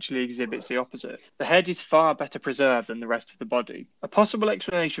Sphinx actually exhibits the opposite. The head is far better preserved than the rest of the body. A possible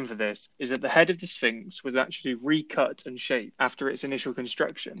explanation for this is that the head of the Sphinx was actually recut and shaped after its initial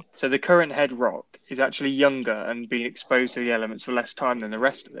construction. So the current head rock is actually younger and being exposed to the elements for less time than the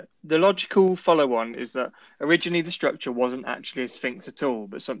rest of it. The logical follow-on is that originally the structure wasn't actually a Sphinx at all,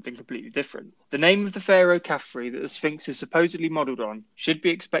 but something completely different. The name of the pharaoh Khafre that the Sphinx is supposedly modelled on should be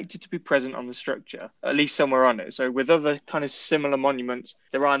expected to be present on the structure, at least somewhere on it. So with other kind of similar monuments,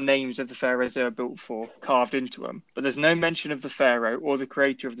 there are names of the pharaohs they were built for carved into them, but there's no mention of the pharaoh or the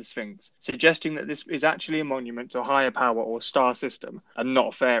creator of the Sphinx, suggesting that this is actually a monument to a higher power or star system and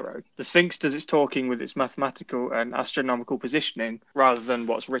not a pharaoh. The Sphinx does its talking with its mathematical and astronomical positioning rather than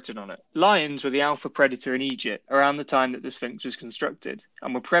what's written on it. Lions were the alpha predator in Egypt around the time that the Sphinx was constructed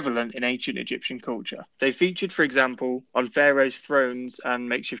and were prevalent in ancient Egyptian culture. They featured, for example, on pharaohs' thrones and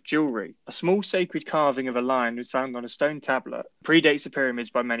makeshift jewellery. A small sacred carving of a lion was found on a stone tablet, predates the pyramids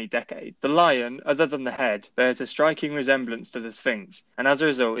by many decades. The lion, other than the head, bears a striking resemblance to the Sphinx, and as a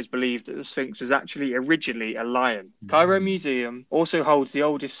result is believed that the Sphinx was actually originally a lion. Cairo Museum also holds the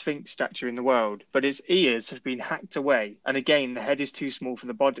oldest Sphinx statue in the world, but its ears have been hacked away, and again the head is too small for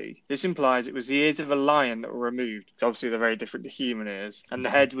the body. This implies it was the ears of a lion that were removed, so obviously they're very different to human ears, and the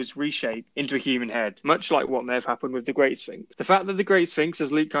head was reshaped into a human head, much like what may have happened with the Great Sphinx. The fact that the Great Sphinx,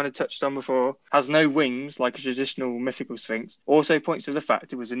 as Luke kind of touched on before, has no wings like a traditional mythical Sphinx also points to the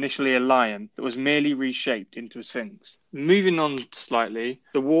fact it was initially a lion that was merely reshaped into a Sphinx. Moving on slightly,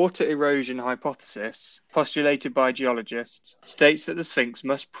 the water erosion hypothesis, postulated by geologists, states that the Sphinx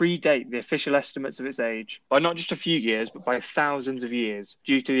must predate the official estimates of its age by not just a few years, but by thousands of years,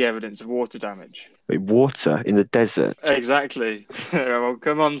 due to the evidence of water damage. Wait, water in the desert? Exactly. I'll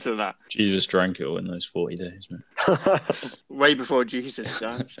come on to that. Jesus drank it all in those 40 days, man. Way before Jesus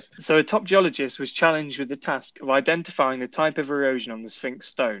died. So a top geologist was challenged with the task of identifying the type of erosion on the Sphinx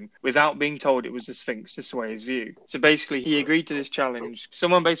stone without being told it was the Sphinx to sway his view. So basically, he agreed to this challenge.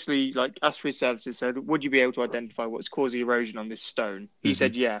 Someone basically asked for his services, said, would you be able to identify what's causing erosion on this stone? He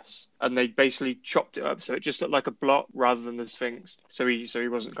said yes. And they basically chopped it up so it just looked like a block rather than the Sphinx. So he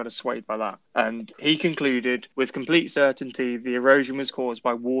wasn't kind of swayed by that. And he concluded with complete certainty the erosion was caused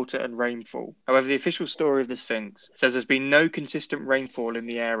by water and rainfall. However, the official story of the Sphinx says there's been no consistent rainfall in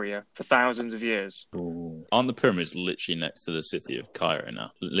the area for thousands of years. Ooh. Aren't the pyramids literally next to the city of Cairo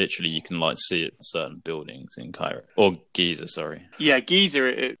now? Literally, you can see it for certain buildings in Cairo. Or Giza, sorry. Yeah,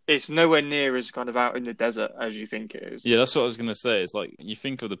 Giza, it's nowhere near as kind of out in the desert as you think it is. Yeah, that's what I was going to say. It's like, you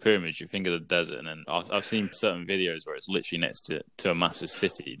think of the pyramids, you think of the desert, and then I've seen certain videos where it's literally next to a massive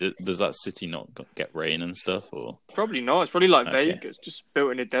city. Does that city not get rain and stuff? Or Probably not. It's probably like Vegas, just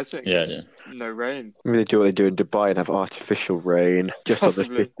built in a desert. Yeah. No rain. Maybe they do what they do in Dubai and have artificial rain just on the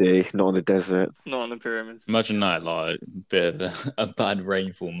city, not on the desert. Not on the pyramids. Imagine that, like a bit of a bad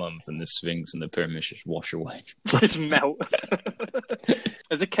rainful month and the Sphinx and the pyramids just wash away. Just melt.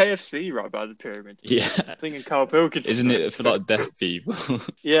 There's a KFC right by the pyramid. Yeah. I'm thinking Carl Pilkington. Isn't it for like deaf people?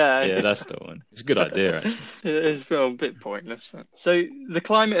 Yeah. Yeah, that's the one. It's a good idea, actually. It's well, a bit pointless. So the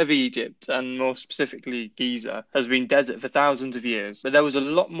climate of Egypt, and more specifically Giza, has been desert for thousands of years, but there was a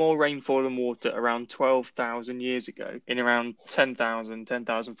lot more rainfall and water around 12,000 years ago, in around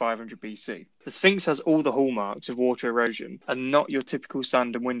 10,500 BC. The Sphinx has all the hallmarks of water erosion and not your typical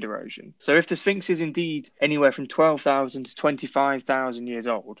sand and wind erosion. So if the Sphinx is indeed anywhere from 12,000 to 25,000 years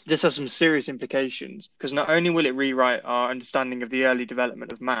old, this has some serious implications, because not only will it rewrite our understanding of the early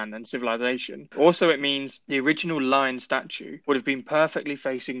development of man and civilization, also it means the original lion statue would have been perfectly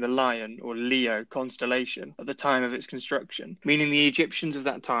facing the lion or Leo constellation at the time of its construction, meaning the Egyptians of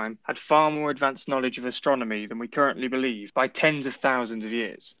that time had far more advanced knowledge of astronomy than we currently believe by tens of thousands of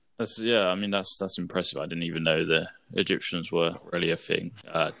years. That's impressive. I didn't even know the Egyptians were really a thing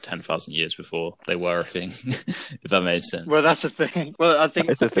 10,000 years before they were a thing, if that makes sense. Well, that's the thing. Well, I think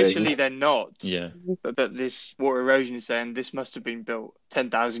officially they're not. Yeah. But this water erosion is saying this must have been built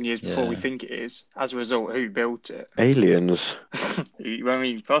 10,000 years before we think it is. As a result, who built it? Aliens. I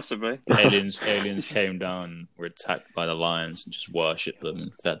mean, possibly. Aliens came down, were attacked by the lions, and just worshipped them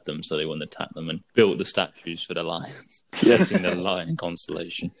and fed them so they wouldn't attack them, and built the statues for the lions, using the lion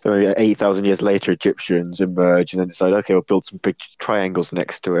constellation. So 8,000 years later, Egyptians emerge and then decide, okay, we'll build some big triangles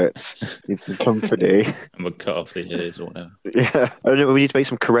next to it. Need some company. And we'll cut off the ears or whatever. Yeah. I don't know, we need to make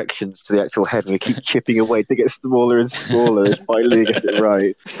some corrections to the actual head, and we keep chipping away to get smaller and smaller and finally get it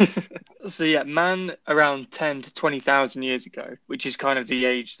right. So yeah, man around 10 to 20,000 years ago, which is kind of the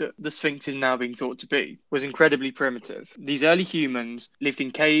age that the Sphinx is now being thought to be, was incredibly primitive. These early humans lived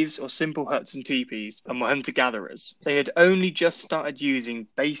in caves or simple huts and teepees and were hunter-gatherers. They had only just started using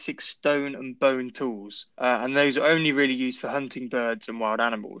basic stone and bone tools, and those are only really used for hunting birds and wild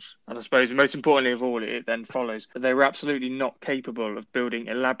animals. And I suppose most importantly of all, it then follows that they were absolutely not capable of building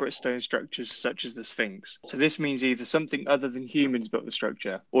elaborate stone structures such as the Sphinx. So this means either something other than humans built the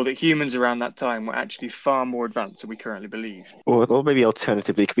structure, or that humans around that time were actually far more advanced than we currently believe. Or maybe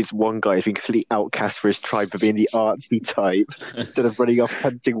alternatively, it could be one guy who's been completely outcast for his tribe for being the artsy type. Instead of running off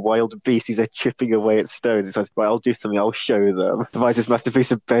hunting wild beasts, he's chipping away at stones. He's like, right, I'll do something, I'll show them. Provides this massive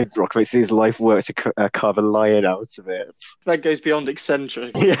piece of bedrock, makes his life work to carve a lion out of it. That goes beyond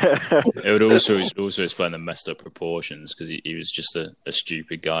eccentric. Yeah. It would also explain the messed up proportions, because he was just a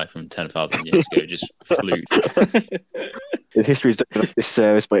stupid guy from 10,000 years ago, just fluked. In history, has done this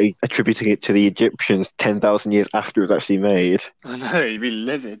service by attributing it to the Egyptians 10,000 years after it was actually made. I know, you'd be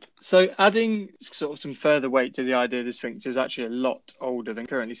livid. So adding sort of some further weight to the idea the Sphinx is actually a lot older than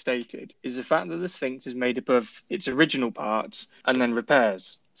currently stated is the fact that the Sphinx is made up of its original parts and then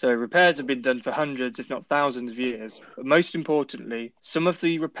repairs. So repairs have been done for hundreds, if not thousands of years. But most importantly, some of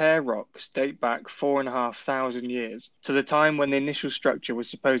the repair rocks date back 4,500 years to the time when the initial structure was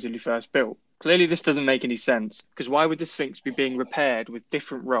supposedly first built. Clearly this doesn't make any sense, because why would the Sphinx be being repaired with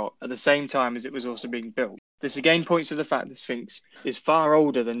different rock at the same time as it was also being built? This again points to the fact the Sphinx is far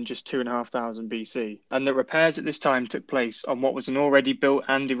older than just 2,500 BC, and that repairs at this time took place on what was an already built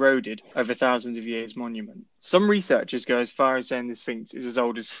and eroded over thousands of years monument. Some researchers go as far as saying the Sphinx is as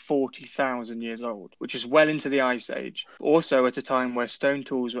old as 40,000 years old, which is well into the Ice Age, also at a time where stone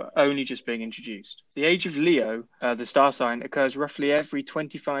tools were only just being introduced. The age of Leo, the star sign, occurs roughly every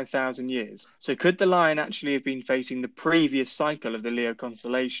 25,000 years. So could the lion actually have been facing the previous cycle of the Leo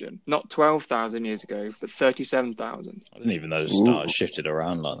constellation, not 12,000 years ago, but 37,000? I didn't even know the stars shifted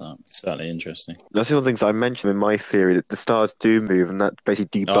around like that. It's certainly interesting. That's one of the things I mentioned in my theory, that the stars do move, and that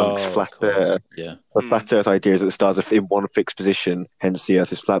basically debunks flat Earth. Yeah. The flat Earth idea is that the stars are in one fixed position, hence the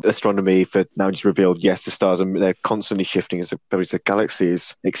Earth is flat. Astronomy for now just revealed, yes, the stars they're constantly shifting as the galaxy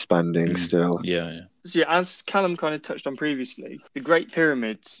is expanding still. Yeah. So yeah, as Callum kind of touched on previously, the Great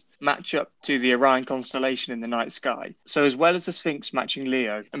Pyramids match up to the Orion constellation in the night sky. So as well as the Sphinx matching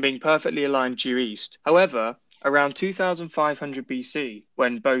Leo and being perfectly aligned due east. However, around 2,500 BC,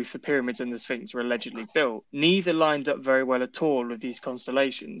 when both the pyramids and the Sphinx were allegedly built, neither lined up very well at all with these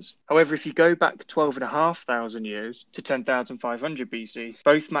constellations. However, if you go back 12,500 years to 10,500 BC,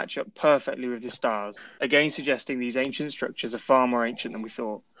 both match up perfectly with the stars, again suggesting these ancient structures are far more ancient than we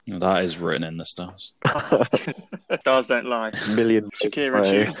thought. That is written in the stars. Stars don't lie. Million. Shakira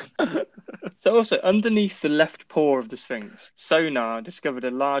tune. So also, underneath the left paw of the Sphinx, sonar discovered a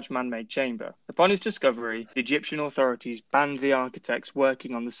large man-made chamber. Upon its discovery, the Egyptian authorities banned the architects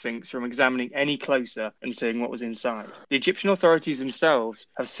working on the Sphinx from examining any closer and seeing what was inside. The Egyptian authorities themselves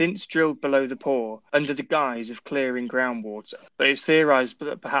have since drilled below the paw under the guise of clearing groundwater, but it's theorized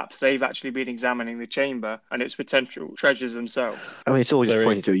that perhaps they've actually been examining the chamber and its potential treasures themselves. I mean, it's all just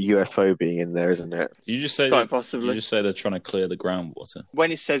pointing to a UFO being in there, isn't it? Did you just say Quite possibly. Did you just say they're trying to clear the groundwater?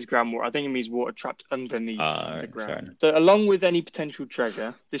 When it says groundwater, I think it means water trapped underneath the Fair enough. ground. So along with any potential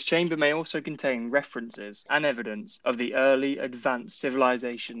treasure, this chamber may also contain references and evidence of the early advanced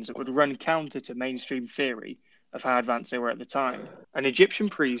civilizations that would run counter to mainstream theory of how advanced they were at the time. An Egyptian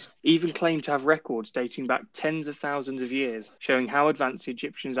priest even claimed to have records dating back tens of thousands of years showing how advanced the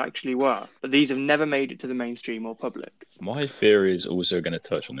Egyptians actually were, but these have never made it to the mainstream or public. My theory is also going to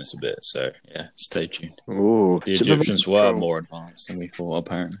touch on this a bit, so yeah, stay tuned. Ooh. The Egyptians were more advanced than we thought,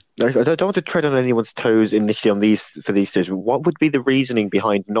 apparently. I don't want to tread on anyone's toes initially on these theories, but what would be the reasoning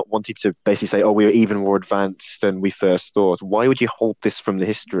behind not wanting to basically say, oh, we were even more advanced than we first thought? Why would you hold this from the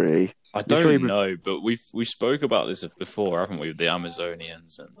history? I don't know, but we spoke about this before, haven't we, with the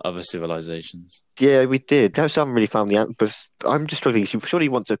Amazonians and other civilizations? Yeah, we did. I haven't really found the answer, but I'm just struggling. Surely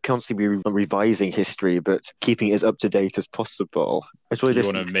you want to constantly be revising history, but keeping it as up to date as possible. Do you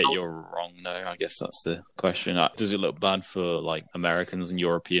want to admit you're wrong? No, I guess that's the question. Does it look bad for like Americans and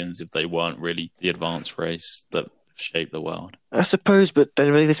Europeans if they weren't really the advanced race that shaped the world? I suppose, but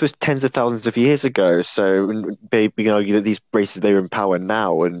then really this was tens of thousands of years ago, so maybe you can argue that these races, they're in power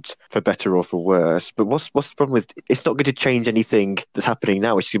now, and for better or for worse. But what's the problem with, it's not going to change anything that's happening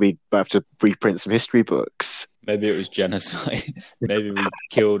now, which is going to be, we have to reprint some history books. Maybe it was genocide. Maybe we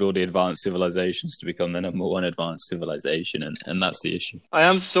killed all the advanced civilizations to become the number one advanced civilization, and that's the issue. I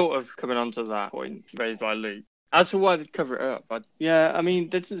am sort of coming on to that point raised by Luke. As for why they'd cover it up, I mean,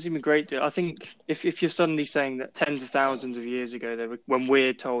 that doesn't seem a great deal. I think if you're suddenly saying that tens of thousands of years ago, they were, when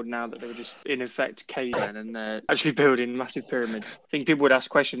we're told now that they were just, in effect, cavemen and they're actually building massive pyramids, I think people would ask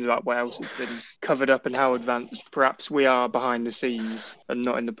questions about what else has been covered up and how advanced perhaps we are behind the scenes and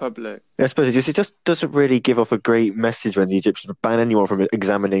not in the public. Yeah, I suppose it just doesn't really give off a great message when the Egyptians ban anyone from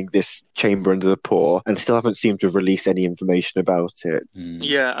examining this chamber under the paw and still haven't seemed to have released any information about it.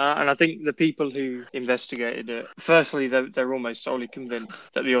 Yeah, and I think the people who investigated it, firstly, they're almost solely convinced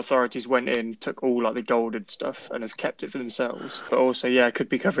that the authorities went in, took all like the gold and stuff and have kept it for themselves. But also, yeah, could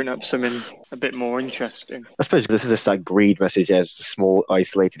be covering up something a bit more interesting. I suppose this is a greed message as a small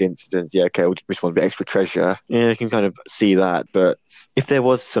isolated incident. Yeah, okay, we just want a bit extra treasure. Yeah, you can kind of see that. But if there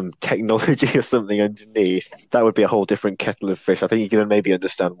was some technology or something underneath, that would be a whole different kettle of fish. I think you can maybe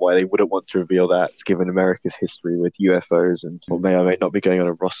understand why they wouldn't want to reveal that, given America's history with UFOs and what may or may not be going on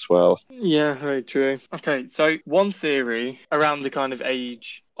at Roswell. Yeah, very true. Okay, so one theory around the kind of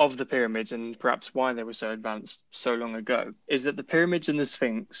age of the pyramids and perhaps why they were so advanced so long ago is that the pyramids and the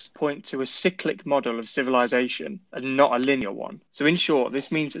Sphinx point to a cyclic model of civilization and not a linear one. So in short,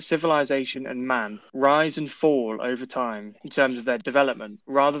 this means that civilization and man rise and fall over time in terms of their development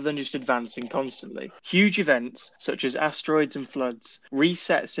rather than just advancing constantly. Huge events such as asteroids and floods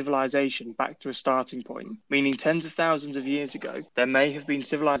reset civilization back to a starting point, meaning tens of thousands of years ago there may have been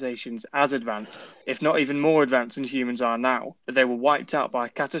civilizations as advanced, if not even more advanced than humans are now, but they were wiped out by a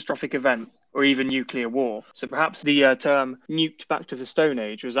catastrophic event or even nuclear war. So perhaps the term nuked back to the Stone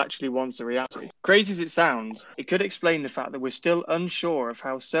Age was actually once a reality. Crazy as it sounds, it could explain the fact that we're still unsure of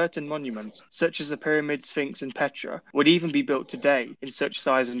how certain monuments, such as the Pyramid, Sphinx and Petra, would even be built today in such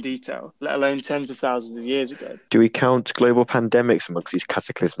size and detail, let alone tens of thousands of years ago. Do we count global pandemics amongst these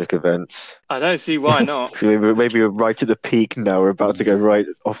cataclysmic events? I don't see why not. So maybe we're right at the peak now, we're about to go right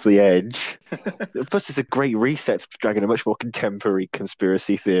off the edge. Plus, it's a great reset for Dragon, a much more contemporary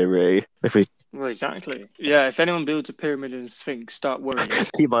conspiracy theory. Well, exactly. Yeah, if anyone builds a pyramid and a Sphinx, start worrying.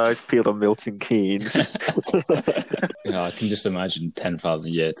 Keep my eyes peeled on Milton Keynes. I can just imagine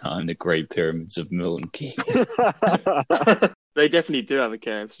 10,000 year time, the Great Pyramids of Milton Keynes. They definitely do have a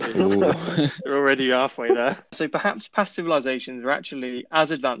KFC. They're already halfway there. So perhaps past civilizations are actually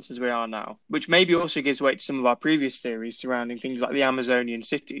as advanced as we are now, which maybe also gives way to some of our previous theories surrounding things like the Amazonian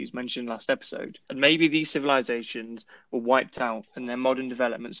cities mentioned last episode. And maybe these civilizations were wiped out and their modern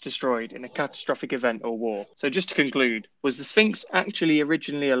developments destroyed in a catastrophic event or war. So just to conclude, was the Sphinx actually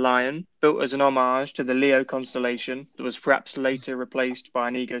originally a lion? built as an homage to the Leo constellation that was perhaps later replaced by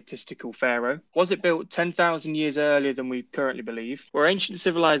an egotistical pharaoh? Was it built 10,000 years earlier than we currently believe? Were ancient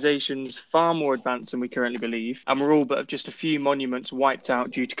civilizations far more advanced than we currently believe, and were all but just a few monuments wiped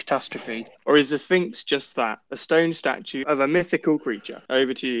out due to catastrophe? Or is the Sphinx just that, a stone statue of a mythical creature?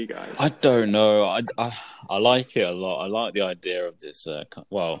 Over to you guys. I don't know. I like it a lot. I like the idea of this.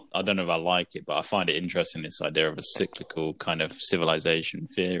 Well, I don't know if I like it, but I find it interesting, this idea of a cyclical kind of civilization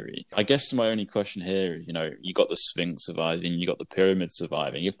theory. I guess my only question here is, you got the Sphinx surviving, you got the pyramids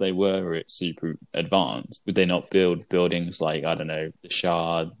surviving. If they were super advanced, would they not build buildings like, I don't know, the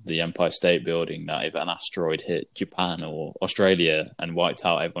Shard, the Empire State Building, that if an asteroid hit Japan or Australia and wiped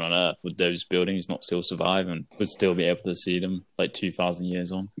out everyone on Earth, would those buildings not still survive and would still be able to see them like 2,000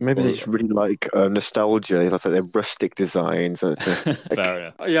 years on? Maybe they just really like nostalgia, like their rustic designs. Fair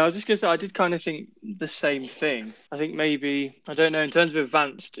enough. Yeah, I was just going to say, I did kind of think the same thing. I think maybe, I don't know, in terms of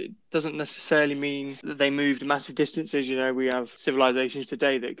advanced, it doesn't necessarily mean that they moved massive distances. We have civilizations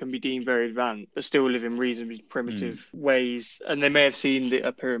today that can be deemed very advanced, but still live in reasonably primitive ways. And they may have seen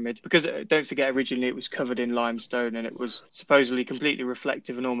a pyramid, because don't forget, originally it was covered in limestone and it was supposedly completely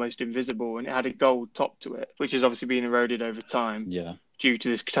reflective and almost invisible, and it had a gold top to it, which has obviously been eroded over time. Yeah. Due to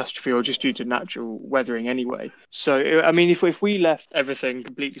this catastrophe or just due to natural weathering anyway. So, I mean, if we left everything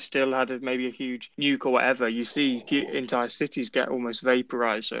completely still, had maybe a huge nuke or whatever, you see entire cities get almost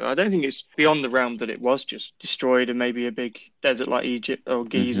vaporized. So I don't think it's beyond the realm that it was just destroyed and maybe a big desert like Egypt or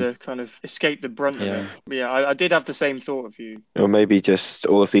Giza kind of escaped the brunt of it. But yeah, I did have the same thought of you. Or maybe just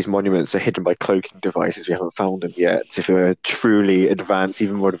all of these monuments are hidden by cloaking devices. We haven't found them yet. If we're truly advanced,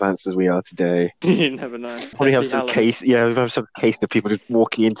 even more advanced as we are today. You never know. Probably have some case. Yeah, we have some case of people just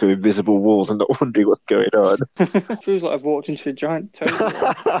walking into invisible walls and not wondering what's going on. Feels like I've walked into a giant toad.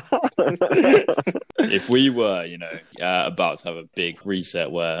 If we were, about to have a big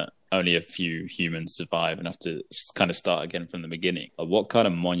reset where only a few humans survive and have to kind of start again from the beginning, what kind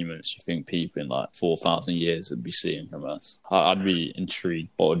of monuments do you think people in like 4,000 years would be seeing from us? I'd be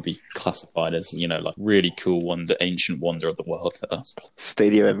intrigued what would be classified as, like really cool wonder, ancient wonder of the world for us.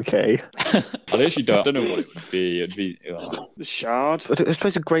 Stadium MK. I actually don't know what it would be. It'd be the Shard. I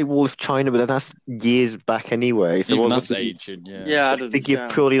suppose the Great Wall of China, but that's years back anyway. So that's ancient, yeah. Yeah, I think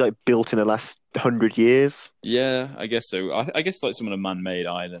you've purely like built in the last 100 years. Yeah, I guess so. I guess like some of the man-made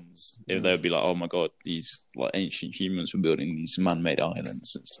islands, they would be like, oh my god, these like ancient humans were building these man-made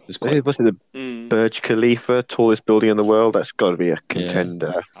islands. It's quite... Wasn't the Burj Khalifa, tallest building in the world? That's got to be a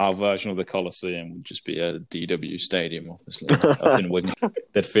contender. Yeah. Our version of the Colosseum would just be a DW Stadium, obviously. I've been with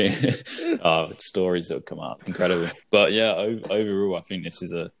that thing. Stories that would come out, incredible. But yeah, overall, I think this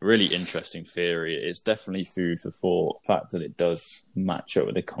is a really interesting theory. It's definitely food for thought. The fact that it does match up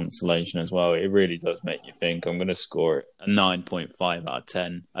with the constellation as well, it really does make you think. I'm going to score it a 9.5 out of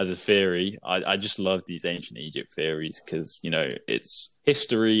 10 as a theory. I just love these ancient Egypt theories because it's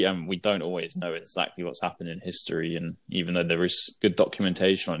history and we don't always know exactly what's happened in history, and even though there is good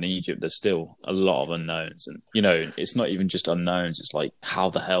documentation on Egypt, there's still a lot of unknowns, and it's not even just unknowns, it's like, how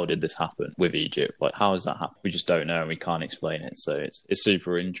the hell did this happen with Egypt? Like, how has that happened? We just don't know and we can't explain it. So it's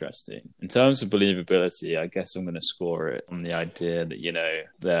super interesting. In terms of believability, I guess I'm going to score it on the idea that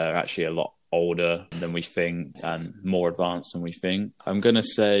they're actually a lot older than we think and more advanced than we think. I'm going to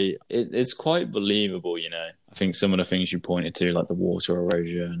say it's quite believable, I think some of the things you pointed to, like the water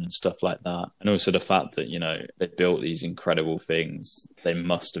erosion and stuff like that, and also the fact that, they built these incredible things, they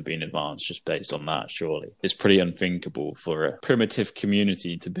must have been advanced just based on that, surely. It's pretty unthinkable for a primitive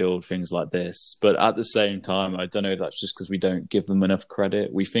community to build things like this. But at the same time, I don't know if that's just because we don't give them enough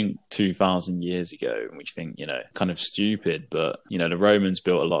credit. We think 2,000 years ago, and we think, kind of stupid, but, the Romans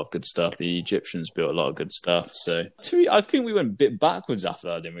built a lot of good stuff. The Egyptians built a lot of good stuff. So I think we went a bit backwards after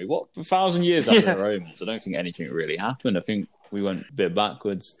that, didn't we? 1,000 years after the Romans, I don't think anything really happened. I think we went a bit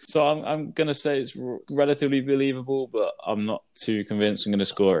backwards. So I'm going to say it's relatively believable, but I'm not too convinced. I'm going to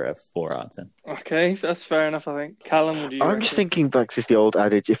score it a 4 out of 10. Okay, that's fair enough, I think. Callum, what do you reckon? Just thinking back to the old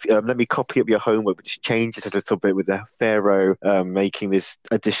adage, if let me copy up your homework, but just change it a little bit with the pharaoh making this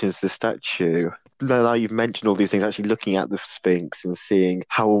additions to the statue. Now you've mentioned all these things, actually looking at the Sphinx and seeing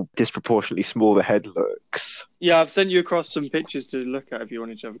how disproportionately small the head looks. Yeah, I've sent you across some pictures to look at if you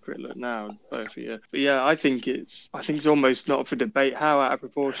wanted to have a quick look now, both of you. But yeah, I think it's almost not up for debate how out of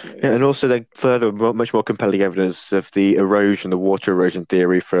proportion it is. Yeah, and also then further, much more compelling evidence of the water erosion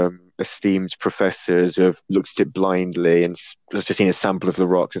theory from esteemed professors who have looked at it blindly and just seen a sample of the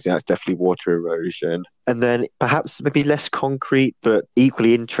rocks and think that's definitely water erosion. And then perhaps maybe less concrete but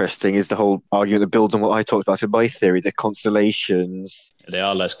equally interesting is the whole argument that builds on what I talked about in my theory, the constellations. They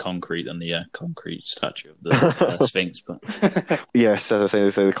are less concrete than the concrete statue of the Sphinx. But Yes, as I say,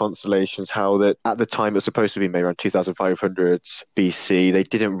 so the constellations, how that at the time it was supposed to be made around 2500 BC, they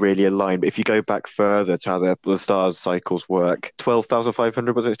didn't really align. But if you go back further to how the stars cycles work,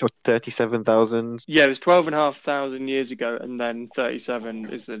 12,500 was it, or 37,000? Yeah, it was 12,500 years ago, and then 37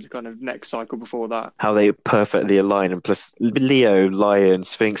 is the kind of next cycle before that. How they perfectly align, and plus Leo, lion,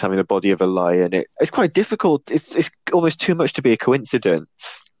 Sphinx having the body of a lion, it's quite difficult. It's almost too much to be a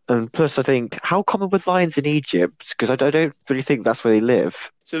coincidence. And plus, I think, how common were lions in Egypt? Because I don't really think that's where they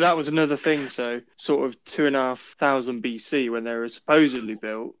live. So that was another thing. So sort of 2,500 BC, when they were supposedly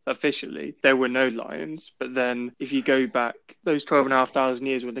built officially, there were no lions. But then if you go back those 12,500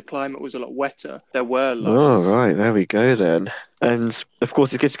 years when the climate was a lot wetter, there were lions. Oh, right. There we go then. And of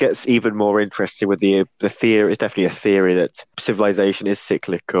course, it just gets even more interesting with the theory. It's definitely a theory that civilization is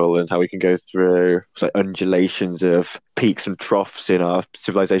cyclical and how we can go through like undulations of peaks and troughs in our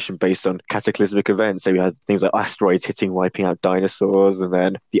civilization based on cataclysmic events. So we had things like asteroids hitting, wiping out dinosaurs, and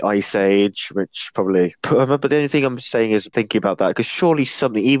then the Ice Age, which probably... But the only thing I'm saying is thinking about that, because surely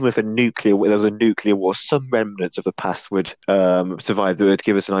something, even if there was a nuclear war, some remnants of the past would survive that would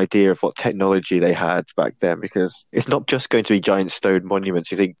give us an idea of what technology they had back then, because it's not just going to be giant stone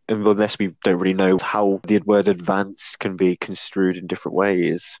monuments, you think, unless we don't really know how the word advanced can be construed in different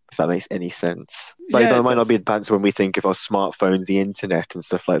ways, if that makes any sense. Like, Yeah, it might not be advanced when we think of our smartphones, the internet and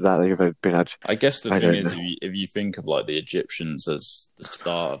stuff like that. They've been had. I guess the thing is, if you think of like the Egyptians as the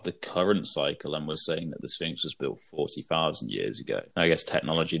start of the current cycle, and we're saying that the Sphinx was built 40,000 years ago, I guess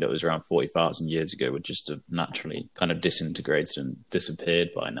technology that was around 40,000 years ago would just have naturally kind of disintegrated and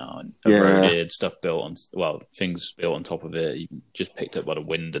disappeared by now, and eroded, stuff built on, things built on top of it, even just picked up by the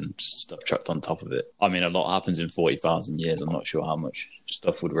wind and stuff chucked on top of it. I mean, a lot happens in 40,000 years. I'm not sure how much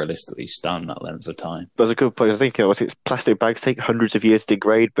stuff would realistically stand that length of time. That's a good point. I think plastic bags take hundreds of years to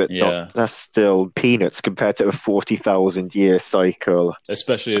degrade, but that's still peanuts compared to a 40,000 year cycle.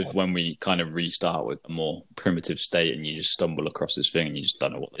 Especially when we kind of restart with a more primitive state and you just stumble across this thing and you just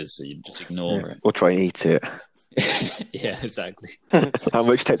don't know what it is, so you just ignore it. Or try and eat it. Yeah, exactly. How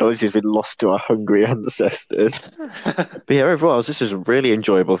much technology has been lost to our hungry ancestors. But yeah, overall, this is a really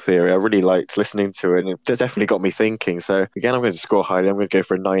enjoyable theory. I really liked listening to it, and it definitely got me thinking. So again, I'm going to score highly. I'm going to go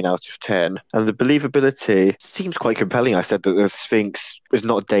for a 9 out of 10. And the believability seems quite compelling. I said that the Sphinx is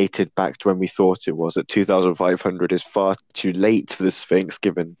not dated back to when we thought it was. At 2,500 is far too late for the Sphinx,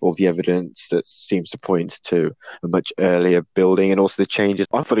 given all the evidence that seems to point to a much earlier building, and also the changes.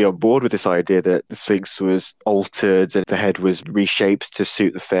 I'm fully on board with this idea that the Sphinx was altered and the head was reshaped to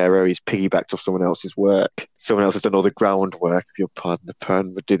suit the pharaoh. He's piggybacked off someone else's work. Someone else has done all the groundwork, if you'll pardon the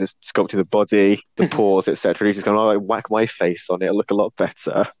pun, would do the sculpting the body, the paws, etc. He's just going, whack my face on it, it'll look a lot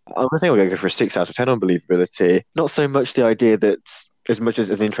better. I think I'm going to go for a 6 out of 10 on believability. Not so much the idea that, as much as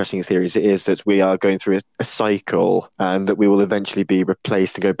an interesting theory as it is, that we are going through a cycle and that we will eventually be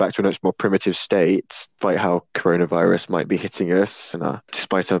replaced and go back to a much more primitive state, despite how coronavirus might be hitting us. And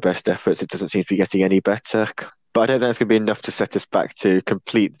despite our best efforts, it doesn't seem to be getting any better. But I don't think it's going to be enough to set us back to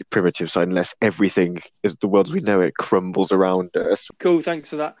complete the primitive side unless everything, as the world as we know it, crumbles around us. Cool, thanks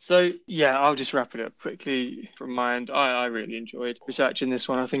for that. So, yeah, I'll just wrap it up quickly from my end. I really enjoyed researching this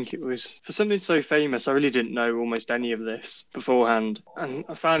one. I think it was, for something so famous, I really didn't know almost any of this beforehand. And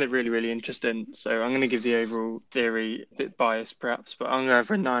I found it really, really interesting. So I'm going to give the overall theory a bit biased, perhaps, but I'm going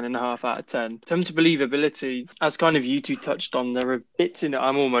for a 9.5 out of 10. In terms of believability, as kind of you two touched on, there are bits in it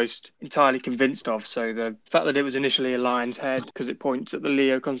I'm almost entirely convinced of. So the fact that it was initially a lion's head because it points at the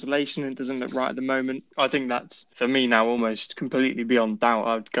Leo constellation and doesn't look right at the moment, I think that's, for me now, almost completely beyond doubt.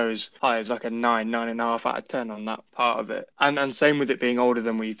 I would go as high as like a 9.5 out of 10 on that part of it. And same with it being older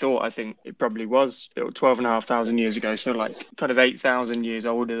than we thought. I think it probably was built 12,500 years ago, so like kind of 8,000 years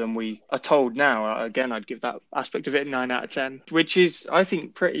older than we are told now. Again, I'd give that aspect of it a 9 out of 10, which is, I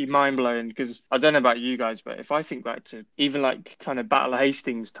think, pretty mind-blowing, because I don't know about you guys, but if I think back to even like kind of Battle of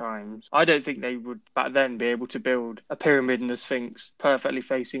Hastings times, I don't think they would back then be able to build a pyramid and the Sphinx perfectly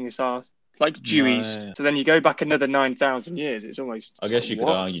facing its arse, like due east. So then you go back another 9,000 years, it's almost... I guess you could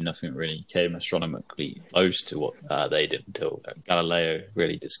argue nothing really came astronomically close to what they did until Galileo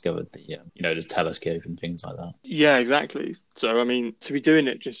really discovered the telescope and things like that. Yeah, exactly. So, I mean, to be doing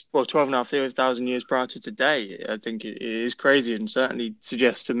it just, 12,500 years prior to today, I think it is crazy, and certainly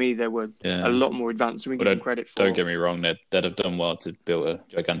suggests to me there were a lot more advanced than we give them credit for. Don't get me wrong, they'd have done well to build a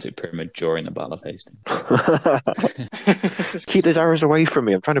gigantic pyramid during the Battle of Hastings. Keep those arrows away from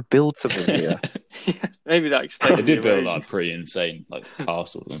me. I'm trying to build something here. Maybe that explains They did the build erosion. like pretty insane like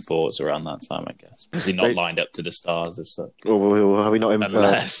castles and forts around that time, I guess. Obviously not lined up to the stars as such. Or have we not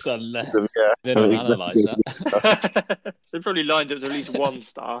Unless yeah. they don't analyse that. They probably lined up to at least one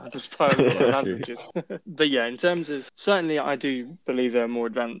star to spoil all the Yeah, true. advantages. But yeah, in terms of certainly, I do believe they're more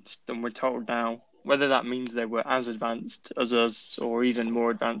advanced than we're told now. Whether that means they were as advanced as us or even more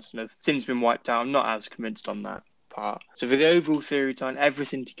advanced and have since been wiped out, I'm not as convinced on that part. So for the overall theory, tying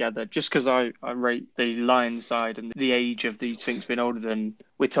everything together, just because I rate the lion side and the age of the Sphinx being older than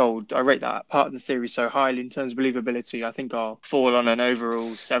we're told, I rate that part of the theory so highly in terms of believability. I think I'll fall on an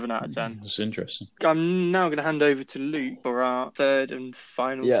overall 7 out of 10. That's interesting. I'm now going to hand over to Luke for our third and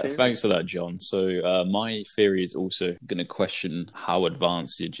final theory. Thanks for that, John. So my theory is also going to question how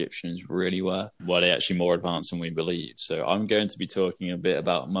advanced the Egyptians really were. Were they actually more advanced than we believe? So I'm going to be talking a bit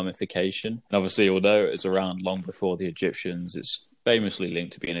about mummification. And obviously, although it was around long before the Egyptians, it's famously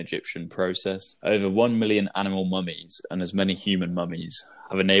linked to be an Egyptian process. Over 1 million animal mummies and as many human mummies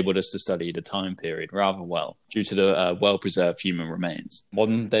have enabled us to study the time period rather well due to the well-preserved human remains.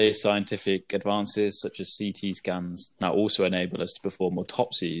 Modern-day scientific advances such as CT scans now also enable us to perform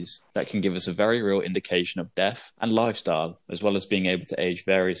autopsies that can give us a very real indication of death and lifestyle, as well as being able to age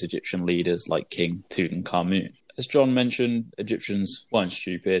various Egyptian leaders like King Tutankhamun. As John mentioned, Egyptians weren't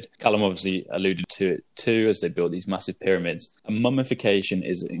stupid. Callum obviously alluded to it too as they built these massive pyramids. And mummification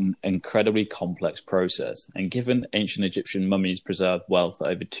is an incredibly complex process. And given ancient Egyptian mummies preserved well for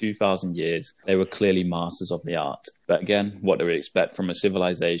over 2,000 years, they were clearly masters of the art. But again, what do we expect from a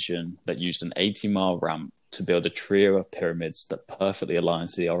civilization that used an 80-mile ramp to build a trio of pyramids that perfectly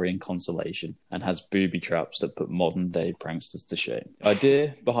aligns to the Orient constellation and has booby traps that put modern-day pranksters to shame? The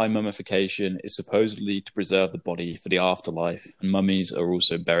idea behind mummification is supposedly to preserve the body for the afterlife, and mummies are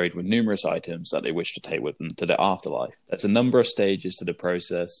also buried with numerous items that they wish to take with them to the afterlife. There's a number of stages to the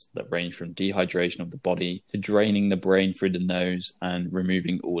process that range from dehydration of the body to draining the brain through the nose and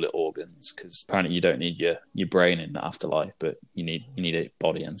removing all the organs, because apparently you don't need your brain in the afterlife, but you need a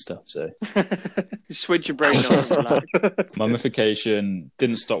body and stuff. So Switch your brain on and relax. mummification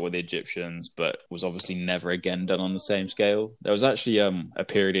didn't stop with the Egyptians, but was obviously never again done on the same scale. There was actually a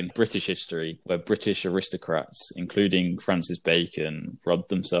period in British history where British aristocrats, including Francis Bacon, rubbed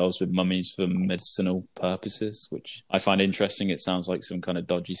themselves with mummies for medicinal purposes, which I find interesting. It sounds like some kind of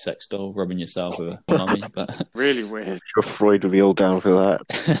dodgy sex doll, rubbing yourself with a mummy, but Really weird. Sure, Freud would be all down for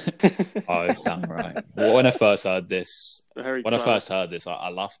that. oh, damn right. When I first heard this, Very When I clever. first heard this, I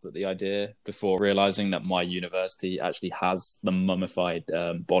laughed at the idea before realizing that my university actually has the mummified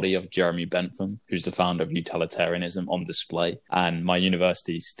body of Jeremy Bentham, who's the founder of utilitarianism, on display. And my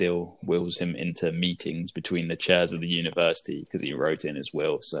university still wills him into meetings between the chairs of the university because he wrote in his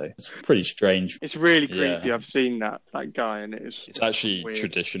will. So it's pretty strange. It's really creepy. Yeah. I've seen that guy, and It's actually weird.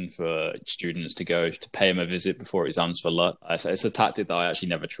 tradition for students to go to pay him a visit before exams for luck. It's a tactic that I actually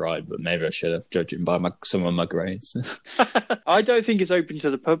never tried, but maybe I should have, judging by some of my grades. I don't think it's open to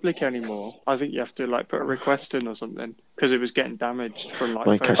the public anymore. I think you have to put a request in or something because it was getting damaged from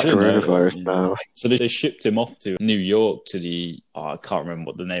Might catch I didn't know. coronavirus now. So they shipped him off to New York to I can't remember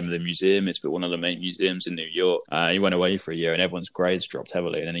what the name of the museum is, but one of the main museums in New York. He went away for a year and everyone's grades dropped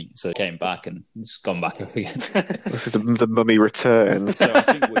heavily. And then he came back and he's gone back up again. This is the mummy returns. So I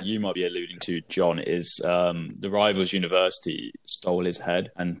think what you might be alluding to, John, is the rivals university stole his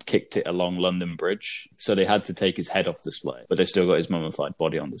head and kicked it along London Bridge. So they had to take his head off display, but they still got his mummified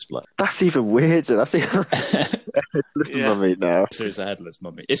body on display. That's even weirder. That's even headless mummy now. So it's a headless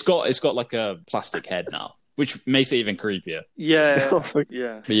mummy. It's got like a plastic head now, which makes it even creepier. Yeah,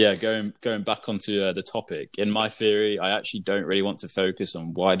 yeah. But yeah, going back onto the topic, in my theory, I actually don't really want to focus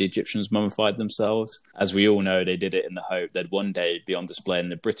on why the Egyptians mummified themselves. As we all know, they did it in the hope that one day be on display in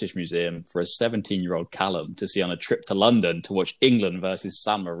the British Museum for a 17-year-old Callum to see on a trip to London to watch England versus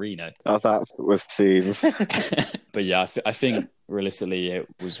San Marino. Oh, that was scenes. But yeah, I think realistically it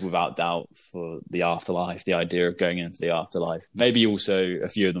was without doubt for the afterlife, the idea of going into the afterlife. Maybe also a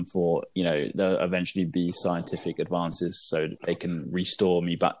few of them thought, there'll eventually be scientific advances so that they can restore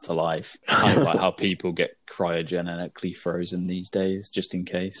me back to life. Kind of like how people get cryogenically frozen these days, just in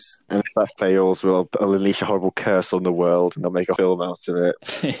case. And if that fails, we'll unleash a horrible curse on the world and they'll make a film out of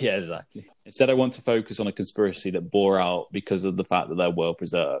it. Yeah, exactly. Instead, I want to focus on a conspiracy that bore out because of the fact that they're well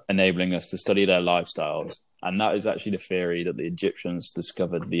preserved, enabling us to study their lifestyles. And that is actually the theory that the Egyptians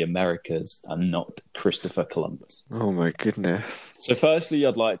discovered the Americas and not Christopher Columbus. Oh my goodness. So firstly,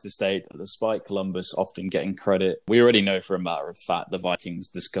 I'd like to state that despite Columbus often getting credit, we already know for a matter of fact the Vikings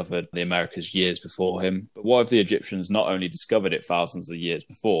discovered the Americas years before him. But what if the Egyptians not only discovered it thousands of years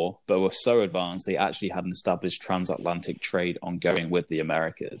before, but were so advanced they actually had an established transatlantic trade ongoing with the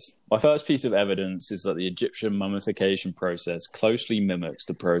Americas? My first piece of evidence is that the Egyptian mummification process closely mimics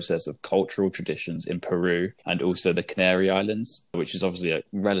the process of cultural traditions in Peru and also the Canary Islands, which is obviously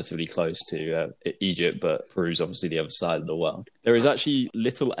relatively close to Egypt, but Peru's obviously the other side of the world. There is actually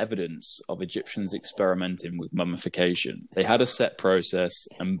little evidence of Egyptians experimenting with mummification. They had a set process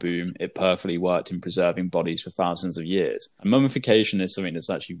and boom, it perfectly worked in preserving bodies for thousands of years. And mummification is something that's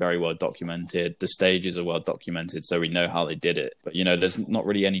actually very well documented. The stages are well documented, so we know how they did it. But, there's not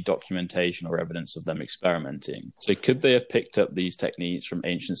really any documentation or evidence of them experimenting. So could they have picked up these techniques from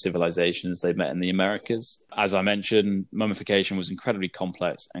ancient civilizations they met in the Americas? As I mentioned, mummification was incredibly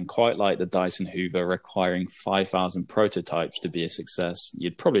complex, and quite like the Dyson Hoover requiring 5,000 prototypes to be a success,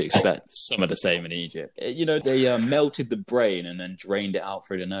 you'd probably expect some of the same in Egypt. They melted the brain and then drained it out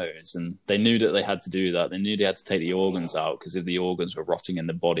through the nose, and they knew that they had to do that. They knew they had to take the organs out, because if the organs were rotting in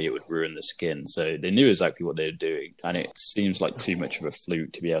the body, it would ruin the skin. So they knew exactly what they were doing, and it seems like too much of a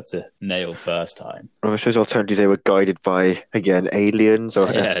fluke to be able to nail first time. Well, I suppose alternatively they were guided by, again, aliens or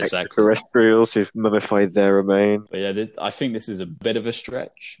extraterrestrials who've mummified their remains. But yeah, I think this is a bit of a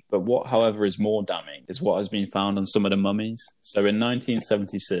stretch, but what, however, is more damning is what has been found on some of the mummies. So in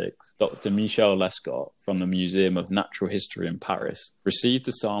 1976, Dr. Michel Lescot from the Museum of Natural History in Paris received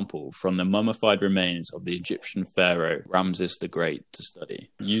a sample from the mummified remains of the Egyptian pharaoh Ramses the Great to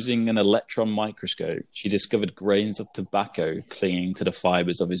study. Using an electron microscope, she discovered grains of tobacco clinging to the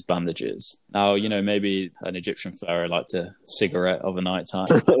fibers of his bandages. Now, maybe an Egyptian pharaoh liked a cigarette of a night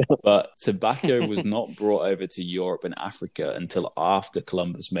time, but tobacco was not brought over to Europe and Africa until after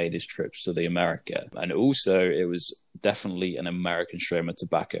Columbus made his trips to the America. And also, it was definitely an American strain of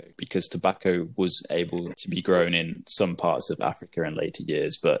tobacco, because tobacco was able to be grown in some parts of Africa in later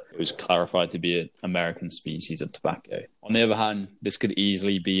years, but it was clarified to be an American species of tobacco. On the other hand, this could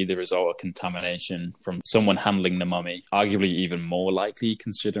easily be the result of contamination from someone handling the mummy, arguably even more likely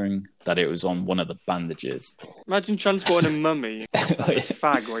considering that it was on one of the bandages. Imagine transporting a mummy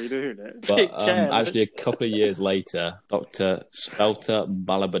fag while you're doing it. But actually, a couple of years later, Dr. Spelta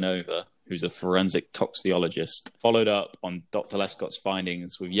Balabanova, who's a forensic toxicologist, followed up on Dr. Lescot's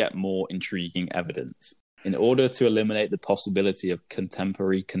findings with yet more intriguing evidence. In order to eliminate the possibility of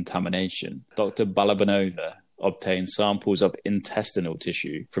contemporary contamination, Dr. Balabanova obtained samples of intestinal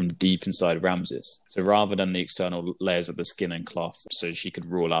tissue from deep inside Ramses. So rather than the external layers of the skin and cloth, so she could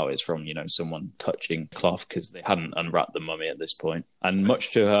rule out it's from, someone touching cloth, because they hadn't unwrapped the mummy at this point. And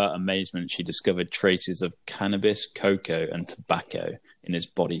much to her amazement, she discovered traces of cannabis, cocoa, and tobacco in his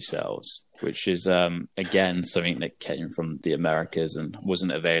body cells, which is, again, something that came from the Americas and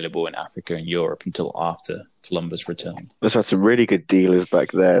wasn't available in Africa and Europe until after Columbus returned. Those had some really good dealers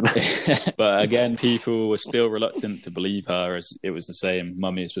back then. But again, people were still reluctant to believe her, as it was the same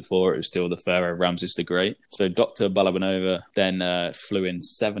mummy as before. It was still the pharaoh Ramses the Great. So Dr. Balabanova then flew in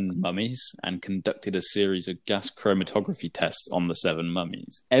 7 mummies and conducted a series of gas chromatography tests on the 7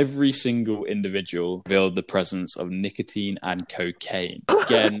 mummies. Every single individual revealed the presence of nicotine and cocaine.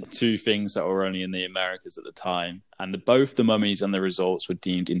 Again, 2 things that were only in the Americas at the time. And both the mummies and the results were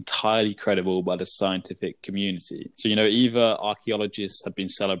deemed entirely credible by the scientific community. So, either archaeologists had been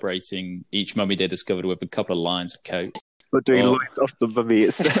celebrating each mummy they discovered with a couple of lines of coke. But doing lines off the mummy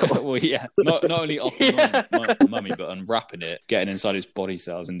itself. Well, yeah. Not only off the mummy, but unwrapping it, getting inside his body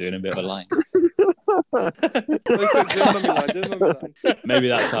cells and doing a bit of a line. Maybe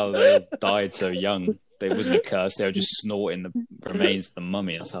that's how they died so young. It wasn't a curse. They were just snorting the remains of the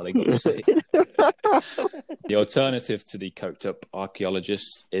mummy. That's how they got sick. The alternative to the coked up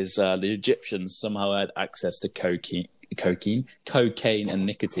archaeologists is the Egyptians somehow had access to cocaine and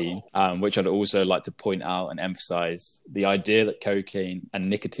nicotine, which I'd also like to point out and emphasize. The idea that cocaine and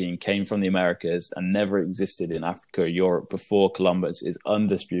nicotine came from the Americas and never existed in Africa or Europe before Columbus is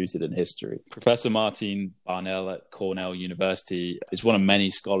undisputed in history. Professor Martin Barnell at Cornell University is one of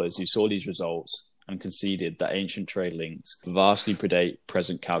many scholars who saw these results and conceded that ancient trade links vastly predate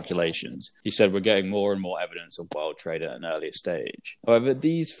present calculations. He said, we're getting more and more evidence of world trade at an earlier stage. However,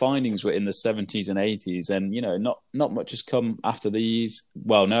 these findings were in the 70s and 80s, and, not much has come after these.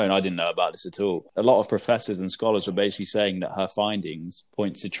 Well, no, and I didn't know about this at all. A lot of professors and scholars were basically saying that her findings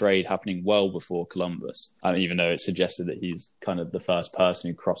point to trade happening well before Columbus, even though it suggested that he's kind of the first person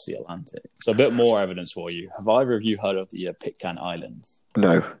who crossed the Atlantic. So a bit more evidence for you. Have either of you heard of the Pitcairn Islands?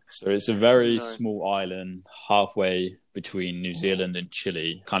 No. So it's a very small island halfway between New Zealand and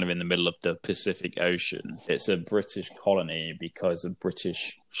Chile, kind of in the middle of the Pacific Ocean. It's a British colony because a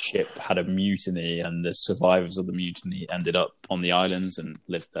British ship had a mutiny, and the survivors of the mutiny ended up on the islands and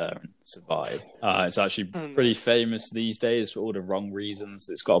lived there and survived. It's actually pretty famous these days for all the wrong reasons.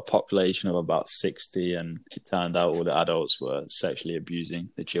 It's got a population of about 60, and it turned out all the adults were sexually abusing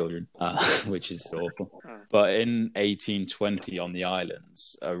the children, which is awful. But in 1820 on the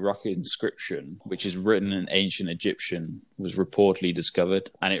islands, a rock inscription, which is written in ancient Egyptian, was reportedly discovered,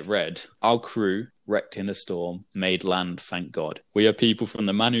 and it read, "Our crew, wrecked in a storm, made land, thank God. We are people from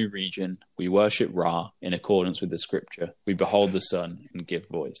the Manu region. We worship Ra in accordance with the scripture. We behold the sun and give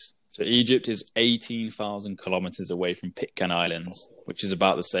voice." So Egypt is 18,000 kilometers away from Pitcairn Islands, which is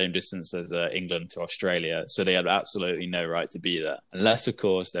about the same distance as England to Australia. So they had absolutely no right to be there, unless, of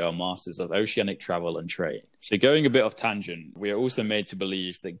course, they are masters of oceanic travel and trade. So going a bit off tangent, we are also made to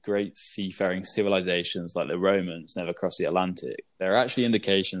believe that great seafaring civilizations like the Romans never crossed the Atlantic. There are actually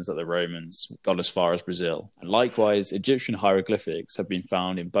indications that the Romans got as far as Brazil. And likewise, Egyptian hieroglyphics have been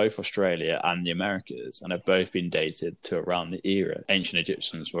found in both Australia and the Americas, and have both been dated to around the era ancient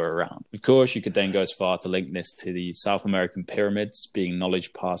Egyptians were around. Of course, you could then go as far to link this to the South American pyramids being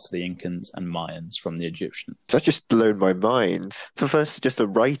knowledge passed to the Incans and Mayans from the Egyptians. That just blown my mind. For first, just the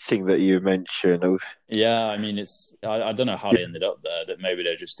writing that you mentioned. Yeah, I mean, I don't know how they ended up there, that maybe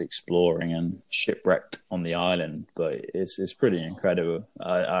they're just exploring and shipwrecked on the island, but it's pretty incredible.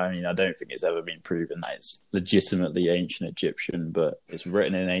 I mean, I don't think it's ever been proven that it's legitimately ancient Egyptian, but it's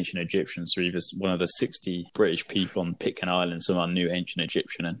written in ancient Egyptian, so either one of the 60 British people on Pitcairn Island somehow knew ancient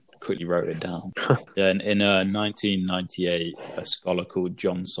Egyptian and quickly wrote it down. In 1998, a scholar called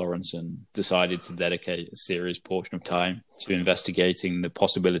John Sorensen decided to dedicate a serious portion of time to investigating the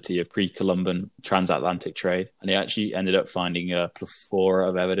possibility of pre-Columban transatlantic trade. And he actually ended up finding a plethora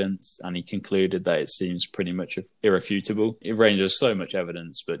of evidence, and he concluded that it seems pretty much irrefutable. It ranges so much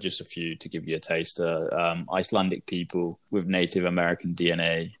evidence, but just a few to give you a taster. Icelandic people with Native American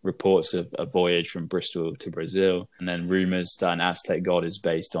DNA, reports of a voyage from Bristol to Brazil, and then rumors that an Aztec god is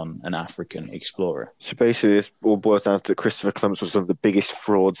based on an African explorer. So basically, this all boils down to Christopher Columbus was one of the biggest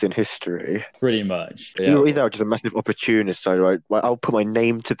frauds in history. Pretty much. Yeah. You're either just a massive opportunist, so right, well, I'll put my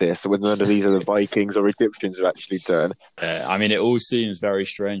name to this, when none of these are the Vikings or Egyptians have actually done. I mean, it all seems very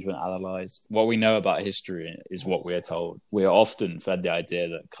strange when analysed. What we know about history is what we are told. We are often fed the idea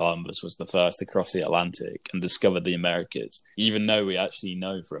that Columbus was the first to cross the Atlantic and discover the Americas, even though we actually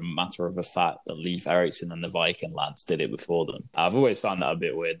know for a matter of a fact that Leif Erikson and the Viking lads did it before them. I've always found that a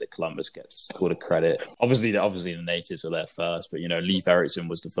bit weird that Columbus gets all the credit. Obviously the natives were there first, but Leif Erikson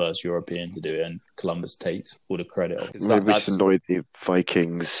was the first European to do it, and Columbus takes all the credit. Maybe it's annoyed the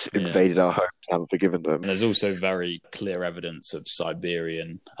Vikings invaded our homes and haven't forgiven them. And there's also very clear evidence of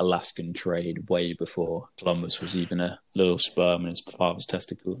Siberian, Alaskan trade way before Columbus was even a little sperm in his father's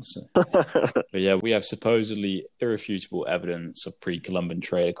testicles. So. But yeah, we have supposedly irrefutable evidence of pre-Columban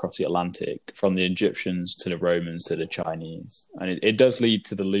trade across the Atlantic, from the Egyptians to the Romans to the Chinese. And it does lead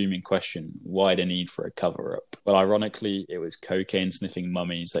to the looming question, why the need for a cover-up? Well, ironically, it was cocaine-sniffing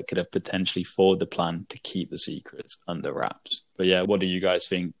mummies that could have potentially forward the plan to keep the secrets under wraps. But yeah, what do you guys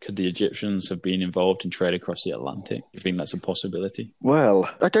think? Could the Egyptians have been involved in trade across the Atlantic? Do you think that's a possibility? Well,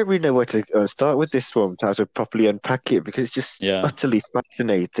 I don't really know where to start with this one, how to properly unpack it, because it's just utterly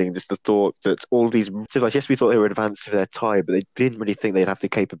fascinating, just the thought that all these civilizations, yes, we thought they were advanced for their time, but they didn't really think they'd have the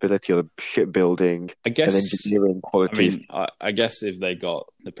capability of shipbuilding and engineering qualities. I mean, I guess if they got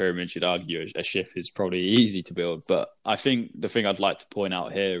the pyramids, you'd argue a ship is probably easy to build. But I think the thing I'd like to point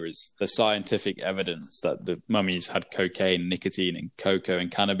out here is the scientific evidence that the mummies had cocaine, nicotine, and cocoa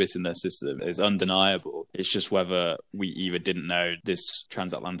and cannabis in their system is undeniable. It's just whether we either didn't know this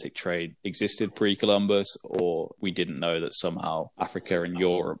transatlantic trade existed pre-Columbus, or we didn't know that somehow Africa and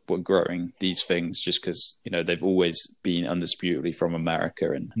Europe were growing these things just because, they've always been undisputably from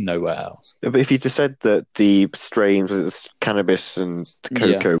America and nowhere else. But if you just said that the strains, cannabis and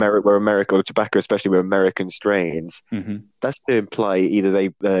cocoa, were American, or tobacco especially, were American strains, that's to imply either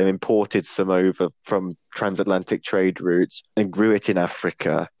they imported some over from transatlantic trade routes and grew it in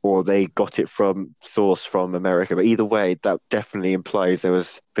Africa, or they got it from source from America. But either way, that definitely implies there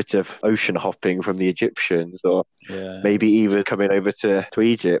was a bit of ocean hopping from the Egyptians, or maybe even coming over to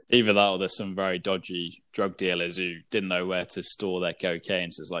Egypt. Either that, or there's some very dodgy drug dealers who didn't know where to store their cocaine.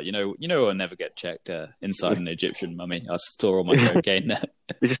 So it's like, I'll never get checked inside an Egyptian mummy. I store all my cocaine there.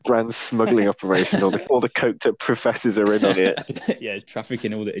 It's just grand smuggling operation. All the coked up professors are in on it.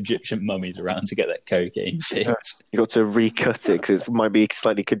 Trafficking all the Egyptian mummies around to get that cocaine fixed. You got to recut it because it might be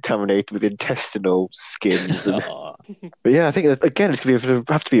slightly contaminated with intestinal skins. But yeah, I think again it's going to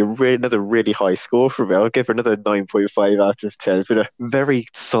have to be another really high score for me. I'll give it another 9.5 out of 10. It's been a very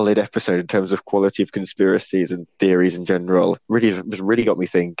solid episode in terms of quality of conspiracies and theories in general. Really got me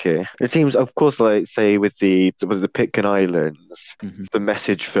thinking. It seems, of course, like say with the Pitcairn Islands, the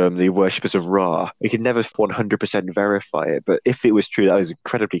message from the worshippers of Ra, we can never 100% verify it, but if it was true, that was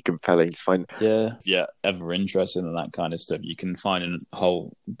incredibly compelling to find. Yeah, if you're ever interested in that kind of stuff, you can find a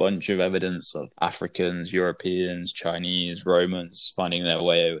whole bunch of evidence of Africans, Europeans, Chinese, Romans finding their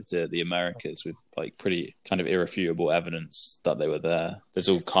way over to the Americas with like pretty kind of irrefutable evidence that they were there. There's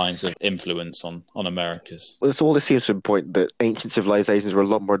all kinds of influence on Americas. Well, all this seems to point that ancient civilizations were a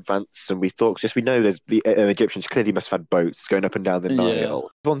lot more advanced than we thought. Just we know there's the Egyptians clearly must have had boats going up and down the Nile.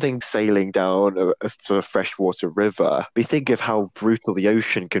 One thing sailing down a sort of freshwater river. We think of how brutal the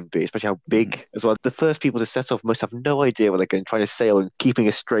ocean can be, especially how big as well. The first people to set off must have no idea where they're going, trying to sail and keeping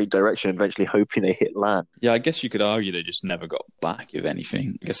a straight direction, and eventually hoping they hit land. Yeah, I guess you could argue they just never got back, if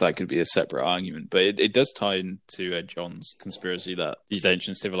anything. I guess that could be a separate argument. But it does tie into John's conspiracy that these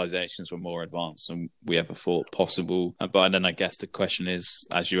ancient civilizations were more advanced than we ever thought possible. But then I guess the question is,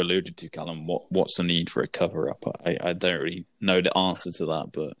 as you alluded to, Callum, what's the need for a cover-up? I don't really know the answer to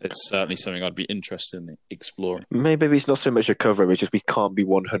that, but it's certainly something I'd be interested in exploring. Maybe it's not so much a cover-up, it's just we can't be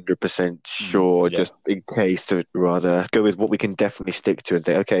 100% sure, just in case, to rather go with what we can definitely stick to and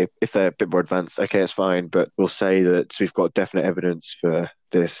think, okay, if they're a bit more advanced, okay, it's fine, but we'll say that we've got definite evidence for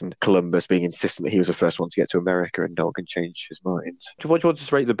this, and Columbus being insistent that he was the first one to get to America and no one can change his mind. What do you want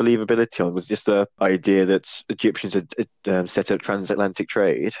to rate the believability on? Was just the idea that Egyptians had set up transatlantic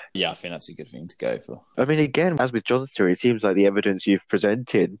trade? Yeah, I think that's a good thing to go for. I mean, again, as with John's theory, it seems like the evidence you've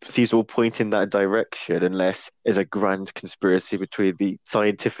presented seems to all point in that direction, unless there's a grand conspiracy between the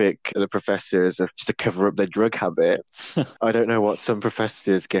scientific and the professors just to cover up their drug habits. I don't know what some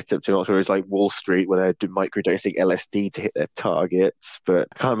professors get up to. Not sure it's like Wall Street, where they're microdosing LSD to hit their targets, but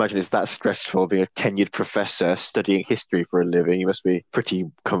I can't imagine it's that stressful being a tenured professor studying history for a living. You must be pretty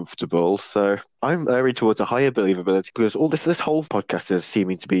comfortable. So I'm erring towards a higher believability because all this whole podcast is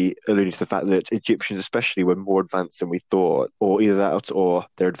seeming to be alluding to the fact that Egyptians especially were more advanced than we thought, or either that or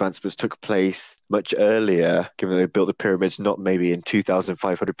their advancements took place much earlier, given that they built the pyramids not maybe in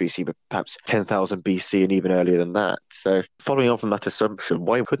 2500 BC, but perhaps 10,000 BC and even earlier than that. So following on from that assumption,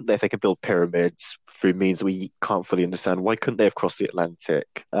 why couldn't they, if they could build pyramids through means that we can't fully understand, why couldn't they have crossed the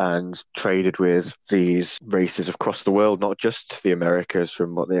Atlantic and traded with these races across the world, not just the Americas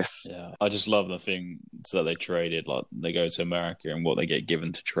from what this... Yeah, I just love the thing that they traded. Like, they go to America and what they get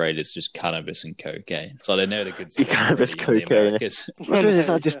given to trade is just cannabis and cocaine. So they know the good stuff. Cannabis, cocaine. Is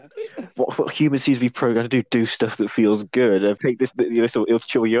that just what humans seem to be programmed to do stuff that feels good? And take this, it'll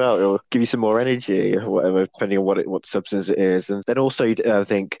chill you out, it'll give you some more energy or whatever, depending on what substance it is. And then also I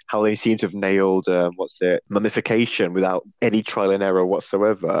think how they seem to have nailed mummification without any trial and error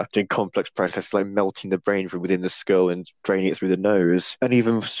whatsoever, doing complex processes like melting the brain from within the skull and draining it through the nose. And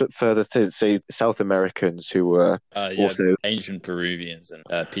even further to say South Americans who were also ancient Peruvians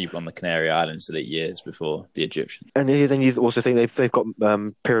and people on the Canary Islands did it years before the Egyptians. And then you also think they've got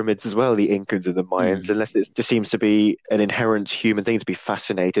pyramids as well, the Incans and the Mayans, unless it just seems to be an inherent human thing to be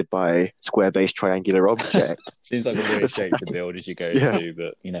fascinated by square-based triangular objects. Seems like a weird shape to build as you go to,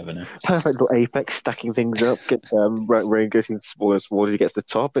 but you never know. Perfect little apex, stacking things up, getting smaller and smaller as you get to the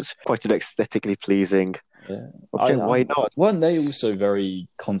top. It's quite an aesthetically pleasing object. Why not? Weren't they also very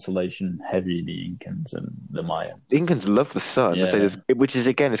constellation heavy, the Incans and the Mayans? The Incans love the sun, which is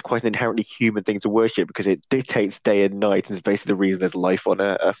again is quite an inherently human thing to worship because it dictates day and night and is basically the reason there's life on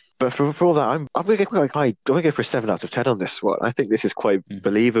Earth. But for all that, I'm going to go quite high. I'm going to go for a 7 out of 10 on this one. I think this is quite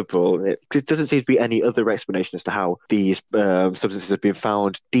believable. It doesn't seem to be any other explanation as to how these substances have been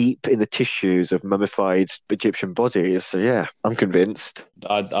found deep in the tissues of mummified Egyptian bodies. So yeah, I'm convinced.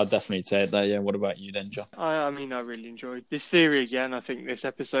 I'd definitely say that. Yeah. What about you then, John? I mean, I really enjoyed this theory again. I think this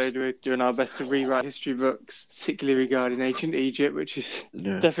episode we're doing our best to rewrite history books, particularly regarding ancient Egypt, which is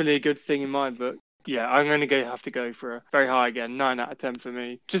definitely a good thing in my book. Yeah, I'm going to have to go for a very high again, 9 out of 10 for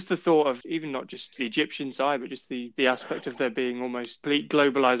me. Just the thought of even not just the Egyptian side, but just the aspect of there being almost complete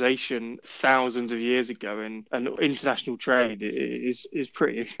globalization thousands of years ago and international trade is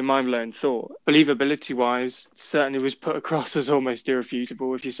pretty mind-blowing thought. Believability-wise, certainly was put across as almost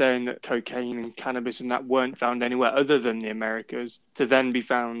irrefutable. If you're saying that cocaine and cannabis and that weren't found anywhere other than the Americas, to then be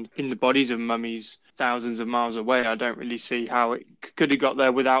found in the bodies of mummies thousands of miles away, I don't really see how it could have got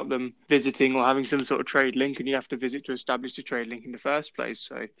there without them visiting or having some sort of trade link, and you have to visit to establish the trade link in the first place.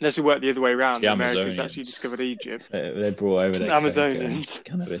 So unless it worked the other way around, the Americans actually discovered Egypt. They brought over their Amazonians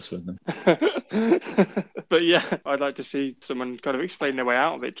cannabis with them. But yeah, I'd like to see someone kind of explain their way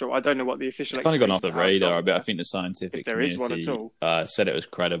out of it. I don't know what the official It's kind of gone off the explanations radar are, a bit. I think the scientific if there is one at community all. said it was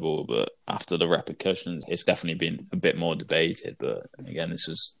credible, but after the repercussions, it's definitely been a bit more debated. But again, this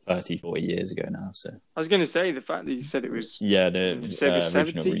was 30, 40 years ago now. So I was going to say the fact that you said it was the the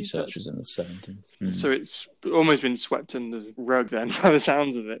original 70s, research was in the 70s. so it's almost been swept under the rug then by the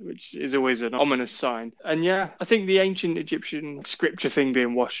sounds of it, which is always an ominous sign. And yeah, I think the ancient Egyptian scripture thing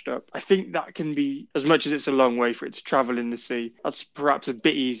being washed up, I think that can be, as much as it's a long way for it to travel in the sea, that's perhaps a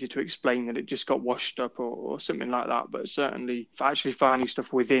bit easier to explain that it just got washed up or something like that. But certainly for actually finding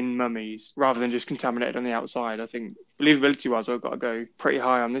stuff within mummies rather than just contaminated on the outside, I think believability wise I've got to go pretty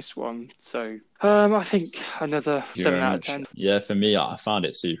high on this one. So I think another 7 out of 10. Yeah, for me, I found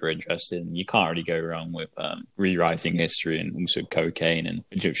it super interesting. You can't really go wrong with rewriting history, and also cocaine and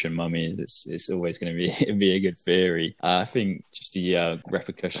Egyptian mummies. It's always going to be a good theory. I think just the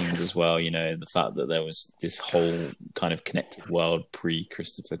repercussions as well. You know, the fact that there was this whole kind of connected world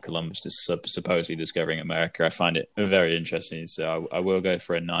pre-Christopher Columbus just supposedly discovering America. I find it very interesting. So I will go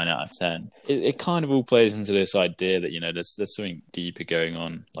for a 9 out of 10. It kind of all plays into this idea that, you know, there's something deeper going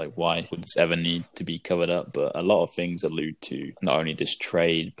on. Like, why would this ever need to be covered up? But a lot of things allude to not only this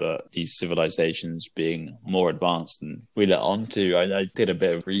trade, but these civilizations being more advanced than we let on to. I did a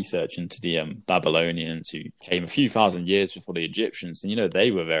bit of research into the Babylonians, who came a few thousand years before the Egyptians, and you know,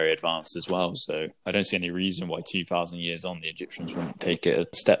 they were very advanced as well. So I don't see any reason why 2,000 years on the Egyptians wouldn't take it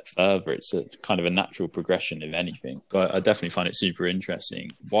a step further. It's a kind of a natural progression, if anything. But I definitely find it super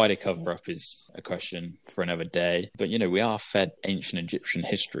interesting. Why they cover up is a question for another day. But you know, we are fed ancient Egyptian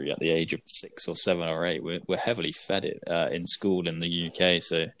history at the age of 6 or 7 or 8. We're heavily fed it in school in the UK,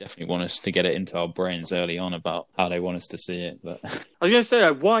 so definitely want us to get it into our brains early on about how they want us to see it. But I was going to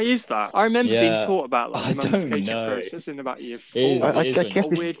say, why is that? I remember being Yeah, taught about like, the I don't mummification know. process in about year 4. It I is guess a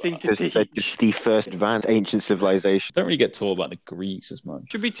weird thing to they're just teach. the first advanced ancient civilization. Don't really get taught about the Greeks as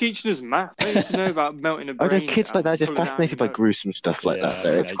much. Should be teaching us math. I need to know about melting a I brain. know kids like that are just fascinated by gruesome stuff like that.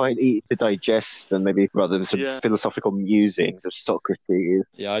 Though. Yeah, It's quite easy to digest, and maybe rather than some philosophical musings of Socrates.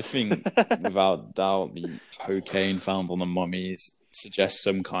 Yeah, I think without doubt the cocaine found on the mummies suggests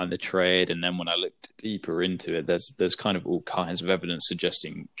some kind of trade, and then when I looked deeper into it, there's kind of all kinds of evidence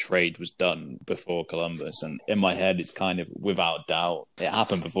suggesting trade was done before Columbus. And in my head, it's kind of without doubt it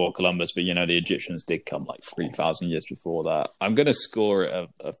happened before Columbus, but you know, the Egyptians did come like 3,000 years before that. I'm going to score it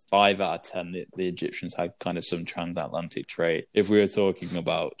a 5 out of 10. The Egyptians had kind of some transatlantic trade. If we were talking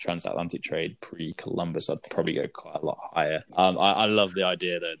about transatlantic trade pre-Columbus, I'd probably go quite a lot higher. I love the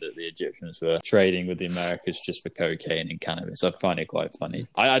idea though that the Egyptians were trading with the Americas just for cocaine and cannabis. I find it quite funny.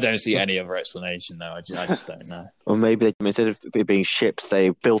 I don't see any other explanation though. I just don't know. Or maybe instead of it being ships, they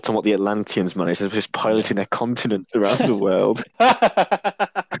built on what the Atlanteans managed, so just piloting their continents around the world.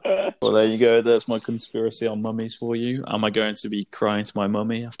 Well, there you go. That's my conspiracy on mummies for you. Am I going to be crying to my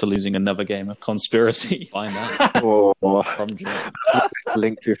mummy after losing another game of conspiracy? Find out. Or From Jim.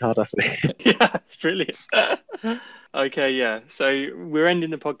 linked with how I say. Yeah, it's brilliant. Okay, yeah. So we're ending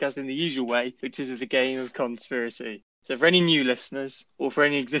the podcast in the usual way, which is with a game of conspiracy. So for any new listeners, or for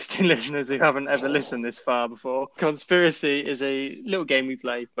any existing listeners who haven't ever listened this far before, Conspiracy is a little game we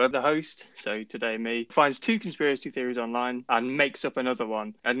play where the host, so today me, finds 2 conspiracy theories online and makes up another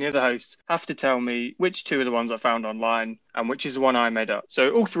one. And the other hosts have to tell me which 2 are the ones I found online and which is the one I made up.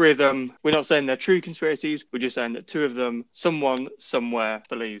 So all 3 of them, we're not saying they're true conspiracies, we're just saying that 2 of them, someone, somewhere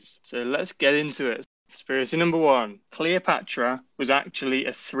believes. So let's get into it. Conspiracy number 1. Cleopatra was actually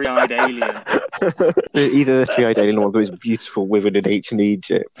a 3-eyed alien. Either the 3-eyed alien or the most beautiful women in ancient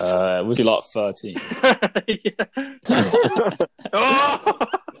Egypt. Was he like 13? Oh!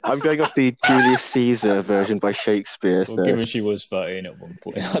 I'm going off the Julius Caesar version by Shakespeare. Well, given she was 13 at one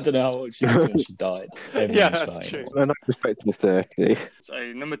point. I don't know how old she was when she died. Yeah, that's true. I'm not respecting the 30.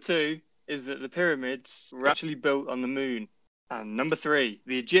 So number 2 is that the pyramids were actually built on the moon. And number 3,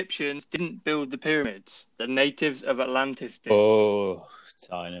 the Egyptians didn't build the pyramids. The natives of Atlantis did. Oh,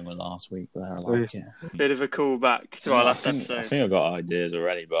 tying in with last week there. I like it. Bit of a callback to our last episode. I think I've got ideas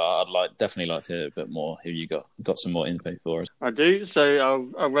already, but I'd definitely like to hear a bit more. Who you got some more info for us? I do,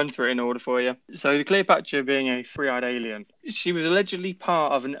 so I'll run through it in order for you. So the Cleopatra being a 3-eyed alien, she was allegedly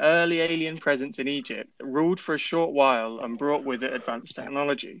part of an early alien presence in Egypt that ruled for a short while and brought with it advanced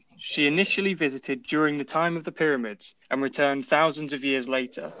technology. She initially visited during the time of the pyramids and returned thousands of years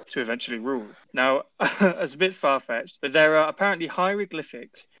later to eventually rule. Now, it's a bit far-fetched, but there are apparently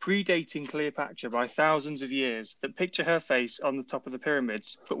hieroglyphics predating Cleopatra by thousands of years that picture her face on the top of the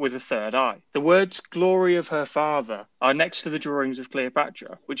pyramids, but with a third eye. The words glory of her father are next to the drawings of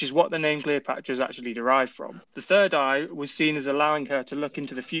Cleopatra, which is what the name Cleopatra is actually derived from. The third eye was was seen as allowing her to look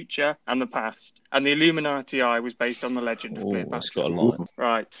into the future and the past. And the Illuminati eye was based on the legend of Oh, it's Cleopatra. got a line.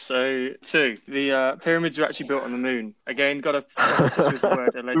 Right, so 2. The pyramids were actually built on the moon. Again, got to preface with the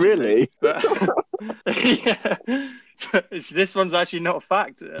word allegedly. Really? But, yeah. This one's actually not a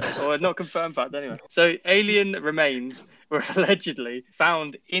fact, or not confirmed fact anyway. So alien remains were allegedly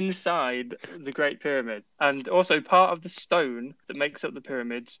found inside the Great Pyramid. And also part of the stone that makes up the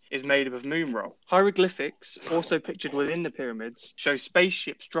pyramids is made up of moon rock. Hieroglyphics, also pictured within the pyramids, show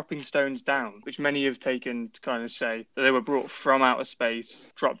spaceships dropping stones down, which many have taken to kind of say that they were brought from outer space,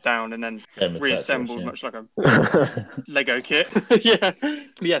 dropped down, and then reassembled, much like a Lego kit. Yeah.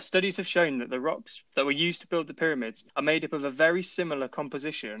 But yeah, studies have shown that the rocks that were used to build the pyramids are made up of a very similar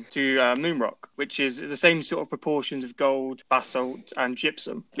composition to moon rock, which is the same sort of proportions of gold, basalt, and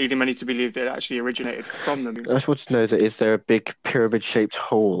gypsum, leading many to believe that it actually originated from the moon. I just want to know that is there a big pyramid-shaped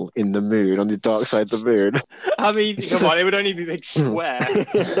hole in the moon, on the dark side of the moon? I mean, come on, it would only be a big square.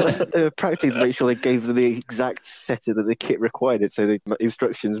 Practically to make sure they gave them the exact setting that the kit required so the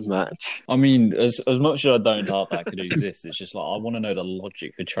instructions match. I mean, as much as I don't doubt that could exist, it's just like, I want to know the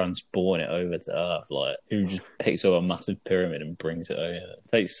logic for transporting it over to Earth. Like, who just picks up a massive pyramid and brings it over? It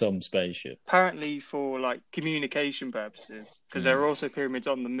takes some spaceship. Apparently for, like, communication purposes, because there are also pyramids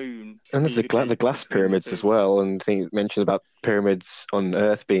on the moon. And there's the glass pyramids as well, and I think it mentioned about pyramids on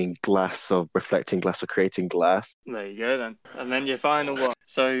Earth being glass, or reflecting glass, or creating glass. There you go then. And then your final one.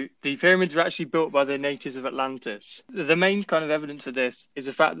 So the pyramids were actually built by the natives of Atlantis. The main kind of evidence of this is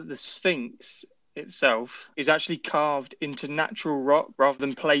the fact that the Sphinx itself is actually carved into natural rock rather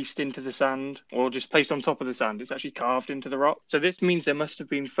than placed into the sand or just placed on top of the sand. It's actually carved into the rock. So this means there must have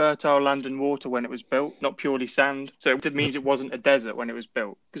been fertile land and water when it was built, not purely sand. So it means it wasn't a desert when it was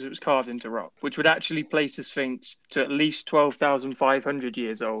built because it was carved into rock, which would actually place the Sphinx to at least 12,500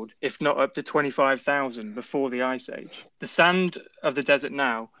 years old, if not up to 25,000 before the Ice Age. The sand of the desert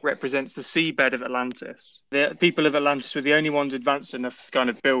now represents the seabed of Atlantis. The people of Atlantis were the only ones advanced enough to kind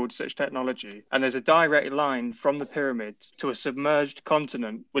of build such technology. And there's a direct line from the pyramids to a submerged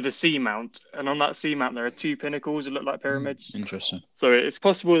continent with a seamount. And on that seamount, there are 2 pinnacles that look like pyramids. Interesting. So it's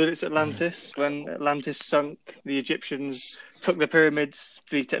possible that it's Atlantis. When Atlantis sunk, the Egyptians took the pyramids,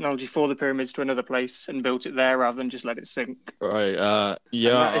 the technology for the pyramids, to another place and built it there rather than just let it sink. Right.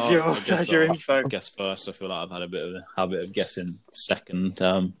 Yeah. That's your info. I'll guess first. I feel like I've had a bit of a habit of guessing second.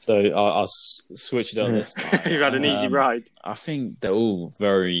 So I'll switch it on this time. You've had an easy ride. I think they're all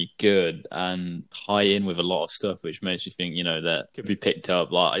very good and tie in with a lot of stuff, which makes you think, that could be picked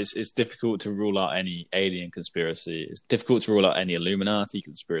up. Like it's difficult to rule out any alien conspiracy. It's difficult to rule out any Illuminati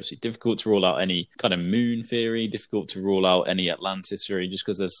conspiracy. Difficult to rule out any kind of moon theory. Difficult to rule out any Atlantis theory, just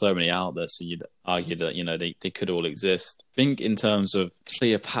because there's so many out there. So you'd argue that they could all exist. I think in terms of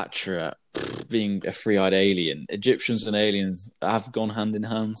Cleopatra being a three-eyed alien, Egyptians and aliens have gone hand in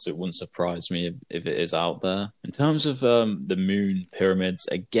hand, so it wouldn't surprise me if it is out there. In terms of the moon pyramids,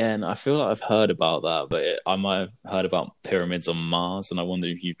 again, I feel like I've heard about that, but I might have heard about pyramids on Mars, and I wonder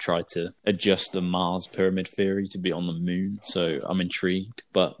if you tried to adjust the Mars pyramid theory to be on the moon. So I'm intrigued,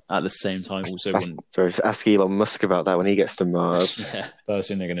 but at the same time, also Sorry, ask Elon Musk about that when he gets to Mars. Yeah, first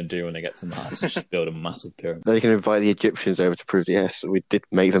thing they're going to do when they get to Mars is just build a massive pyramid. Then you can invite the Egyptians over to prove, yes, we did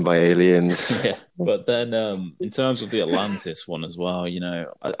make them by aliens. Yeah, but then in terms of the Atlantis one as well,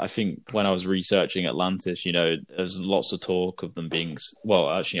 I think when I was researching Atlantis, there's lots of talk of them being.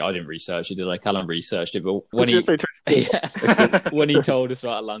 Well, actually, I didn't research it. Like Alan researched it, but when when he told us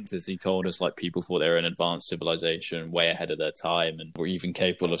about Atlantis, he told us like people thought they were an advanced civilization, way ahead of their time, and were even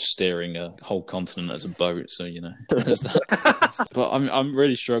capable of steering a whole continent as a boat. So there's that. But I'm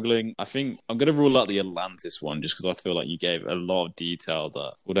really struggling. I think I'm going to rule out the Atlantis one just because I feel like you gave a lot of detail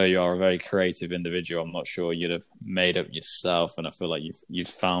that, although you are a very creative individual, I'm not sure you'd have made up yourself, and I feel like you've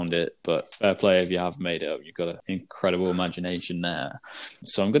found it. But fair play if you have made it up. You've got an incredible imagination there.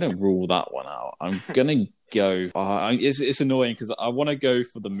 So I'm going to rule that one out. I'm going to go. It's annoying because I want to go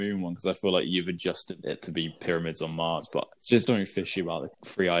for the moon one because I feel like you've adjusted it to be pyramids on Mars, but it's just something fishy about the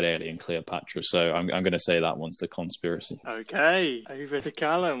three-eyed alien Cleopatra. So I'm going to say that one's the conspiracy. Okay, over to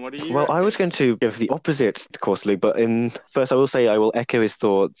Callum. What do you? Well, I was going to give the opposite course, Luke, but first I will say I will echo his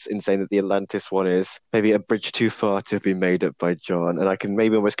thoughts in saying that the Atlantis one is maybe a bridge too far to have been made up by John, and I can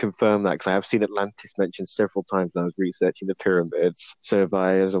maybe almost confirm that because I have seen Atlantis mentioned several times when I was researching the pyramids. So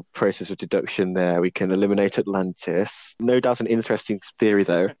by a process of deduction there, we can eliminate dominate Atlantis. No doubt an interesting theory,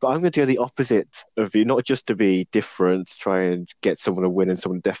 though. But I'm going to do the opposite of you, not just to be different, to try and get someone a win and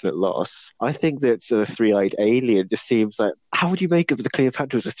someone a definite loss. I think that the three-eyed alien just seems like, how would you make up the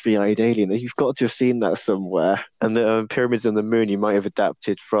Cleopatra as a three-eyed alien? You've got to have seen that somewhere. And the pyramids on the moon, you might have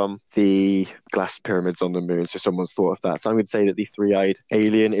adapted from the glass pyramids on the moon, so someone's thought of that. So I'm going to say that the three-eyed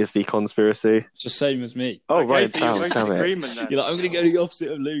alien is the conspiracy. It's the same as me. Oh, Okay, right, so you're both in agreement then. You're like, I'm going to go the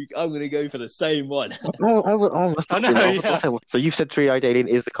opposite of Luke. I'm going to go for the same one. I must have been. yeah. So you've said three-eyed alien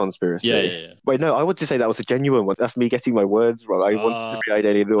is the conspiracy? Yeah. Wait, no, I want to say that was a genuine one. That's me getting my words wrong. I wanted to three-eyed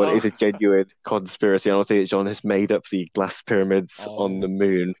alien one is a genuine conspiracy. I don't think that John has made up the glass pyramids on the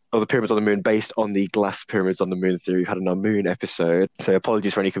moon, or the pyramids on the moon based on the glass pyramids on the moon theory we had in our moon episode. So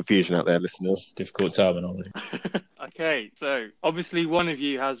apologies for any confusion out there, listeners. Difficult terminology. Okay, so obviously one of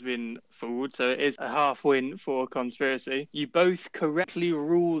you has been fooled, so it is a half win for conspiracy. You both correctly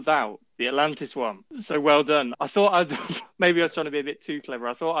ruled out the Atlantis one. So well done. I thought maybe I was trying to be a bit too clever.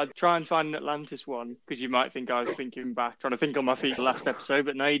 I thought I'd try and find an Atlantis one, because you might think I was thinking back, trying to think on my feet the last episode,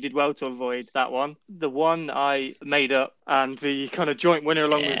 but no, you did well to avoid that one. The one I made up, and the kind of joint winner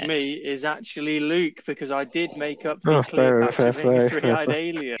along with me, is actually Luke, because I did make up the Cleopatra three-eyed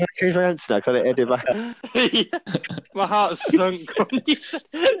alien. Can I change my answer now? Can I edit back? My heart sunk when you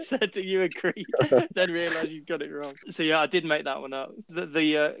said that you agreed, then realised you've got it wrong. So yeah, I did make that one up.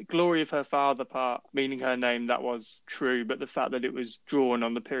 The glory of her father part, meaning her name, that was true, but the fact that it was drawn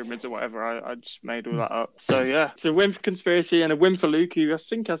on the pyramids or whatever, I just made all that up. So yeah, it's a win for conspiracy and a win for Luke, who I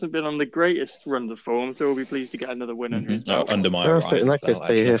think hasn't been on the greatest runs of form, so we'll be pleased to get another win under his belt. Under my I'll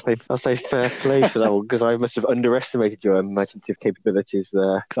say fair play for that one, because I must have underestimated your imaginative capabilities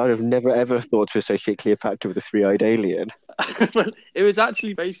there. Because I would have never ever thought to associate Cleopatra with a three-eyed alien. Well, it was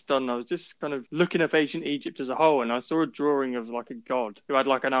actually based on, I was just kind of looking up ancient Egypt as a whole, and I saw a drawing of like a god who had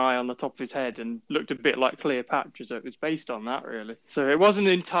like an eye on the top of his head and looked a bit like Cleopatra, so it was based on that, really. So it wasn't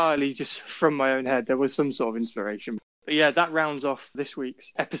entirely just from my own head, there was some sort of inspiration. But yeah, that rounds off this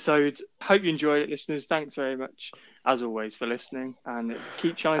week's episode. Hope you enjoyed it, listeners. Thanks very much, as always, for listening, and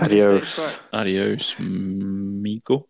keep shining. Adios, amigo.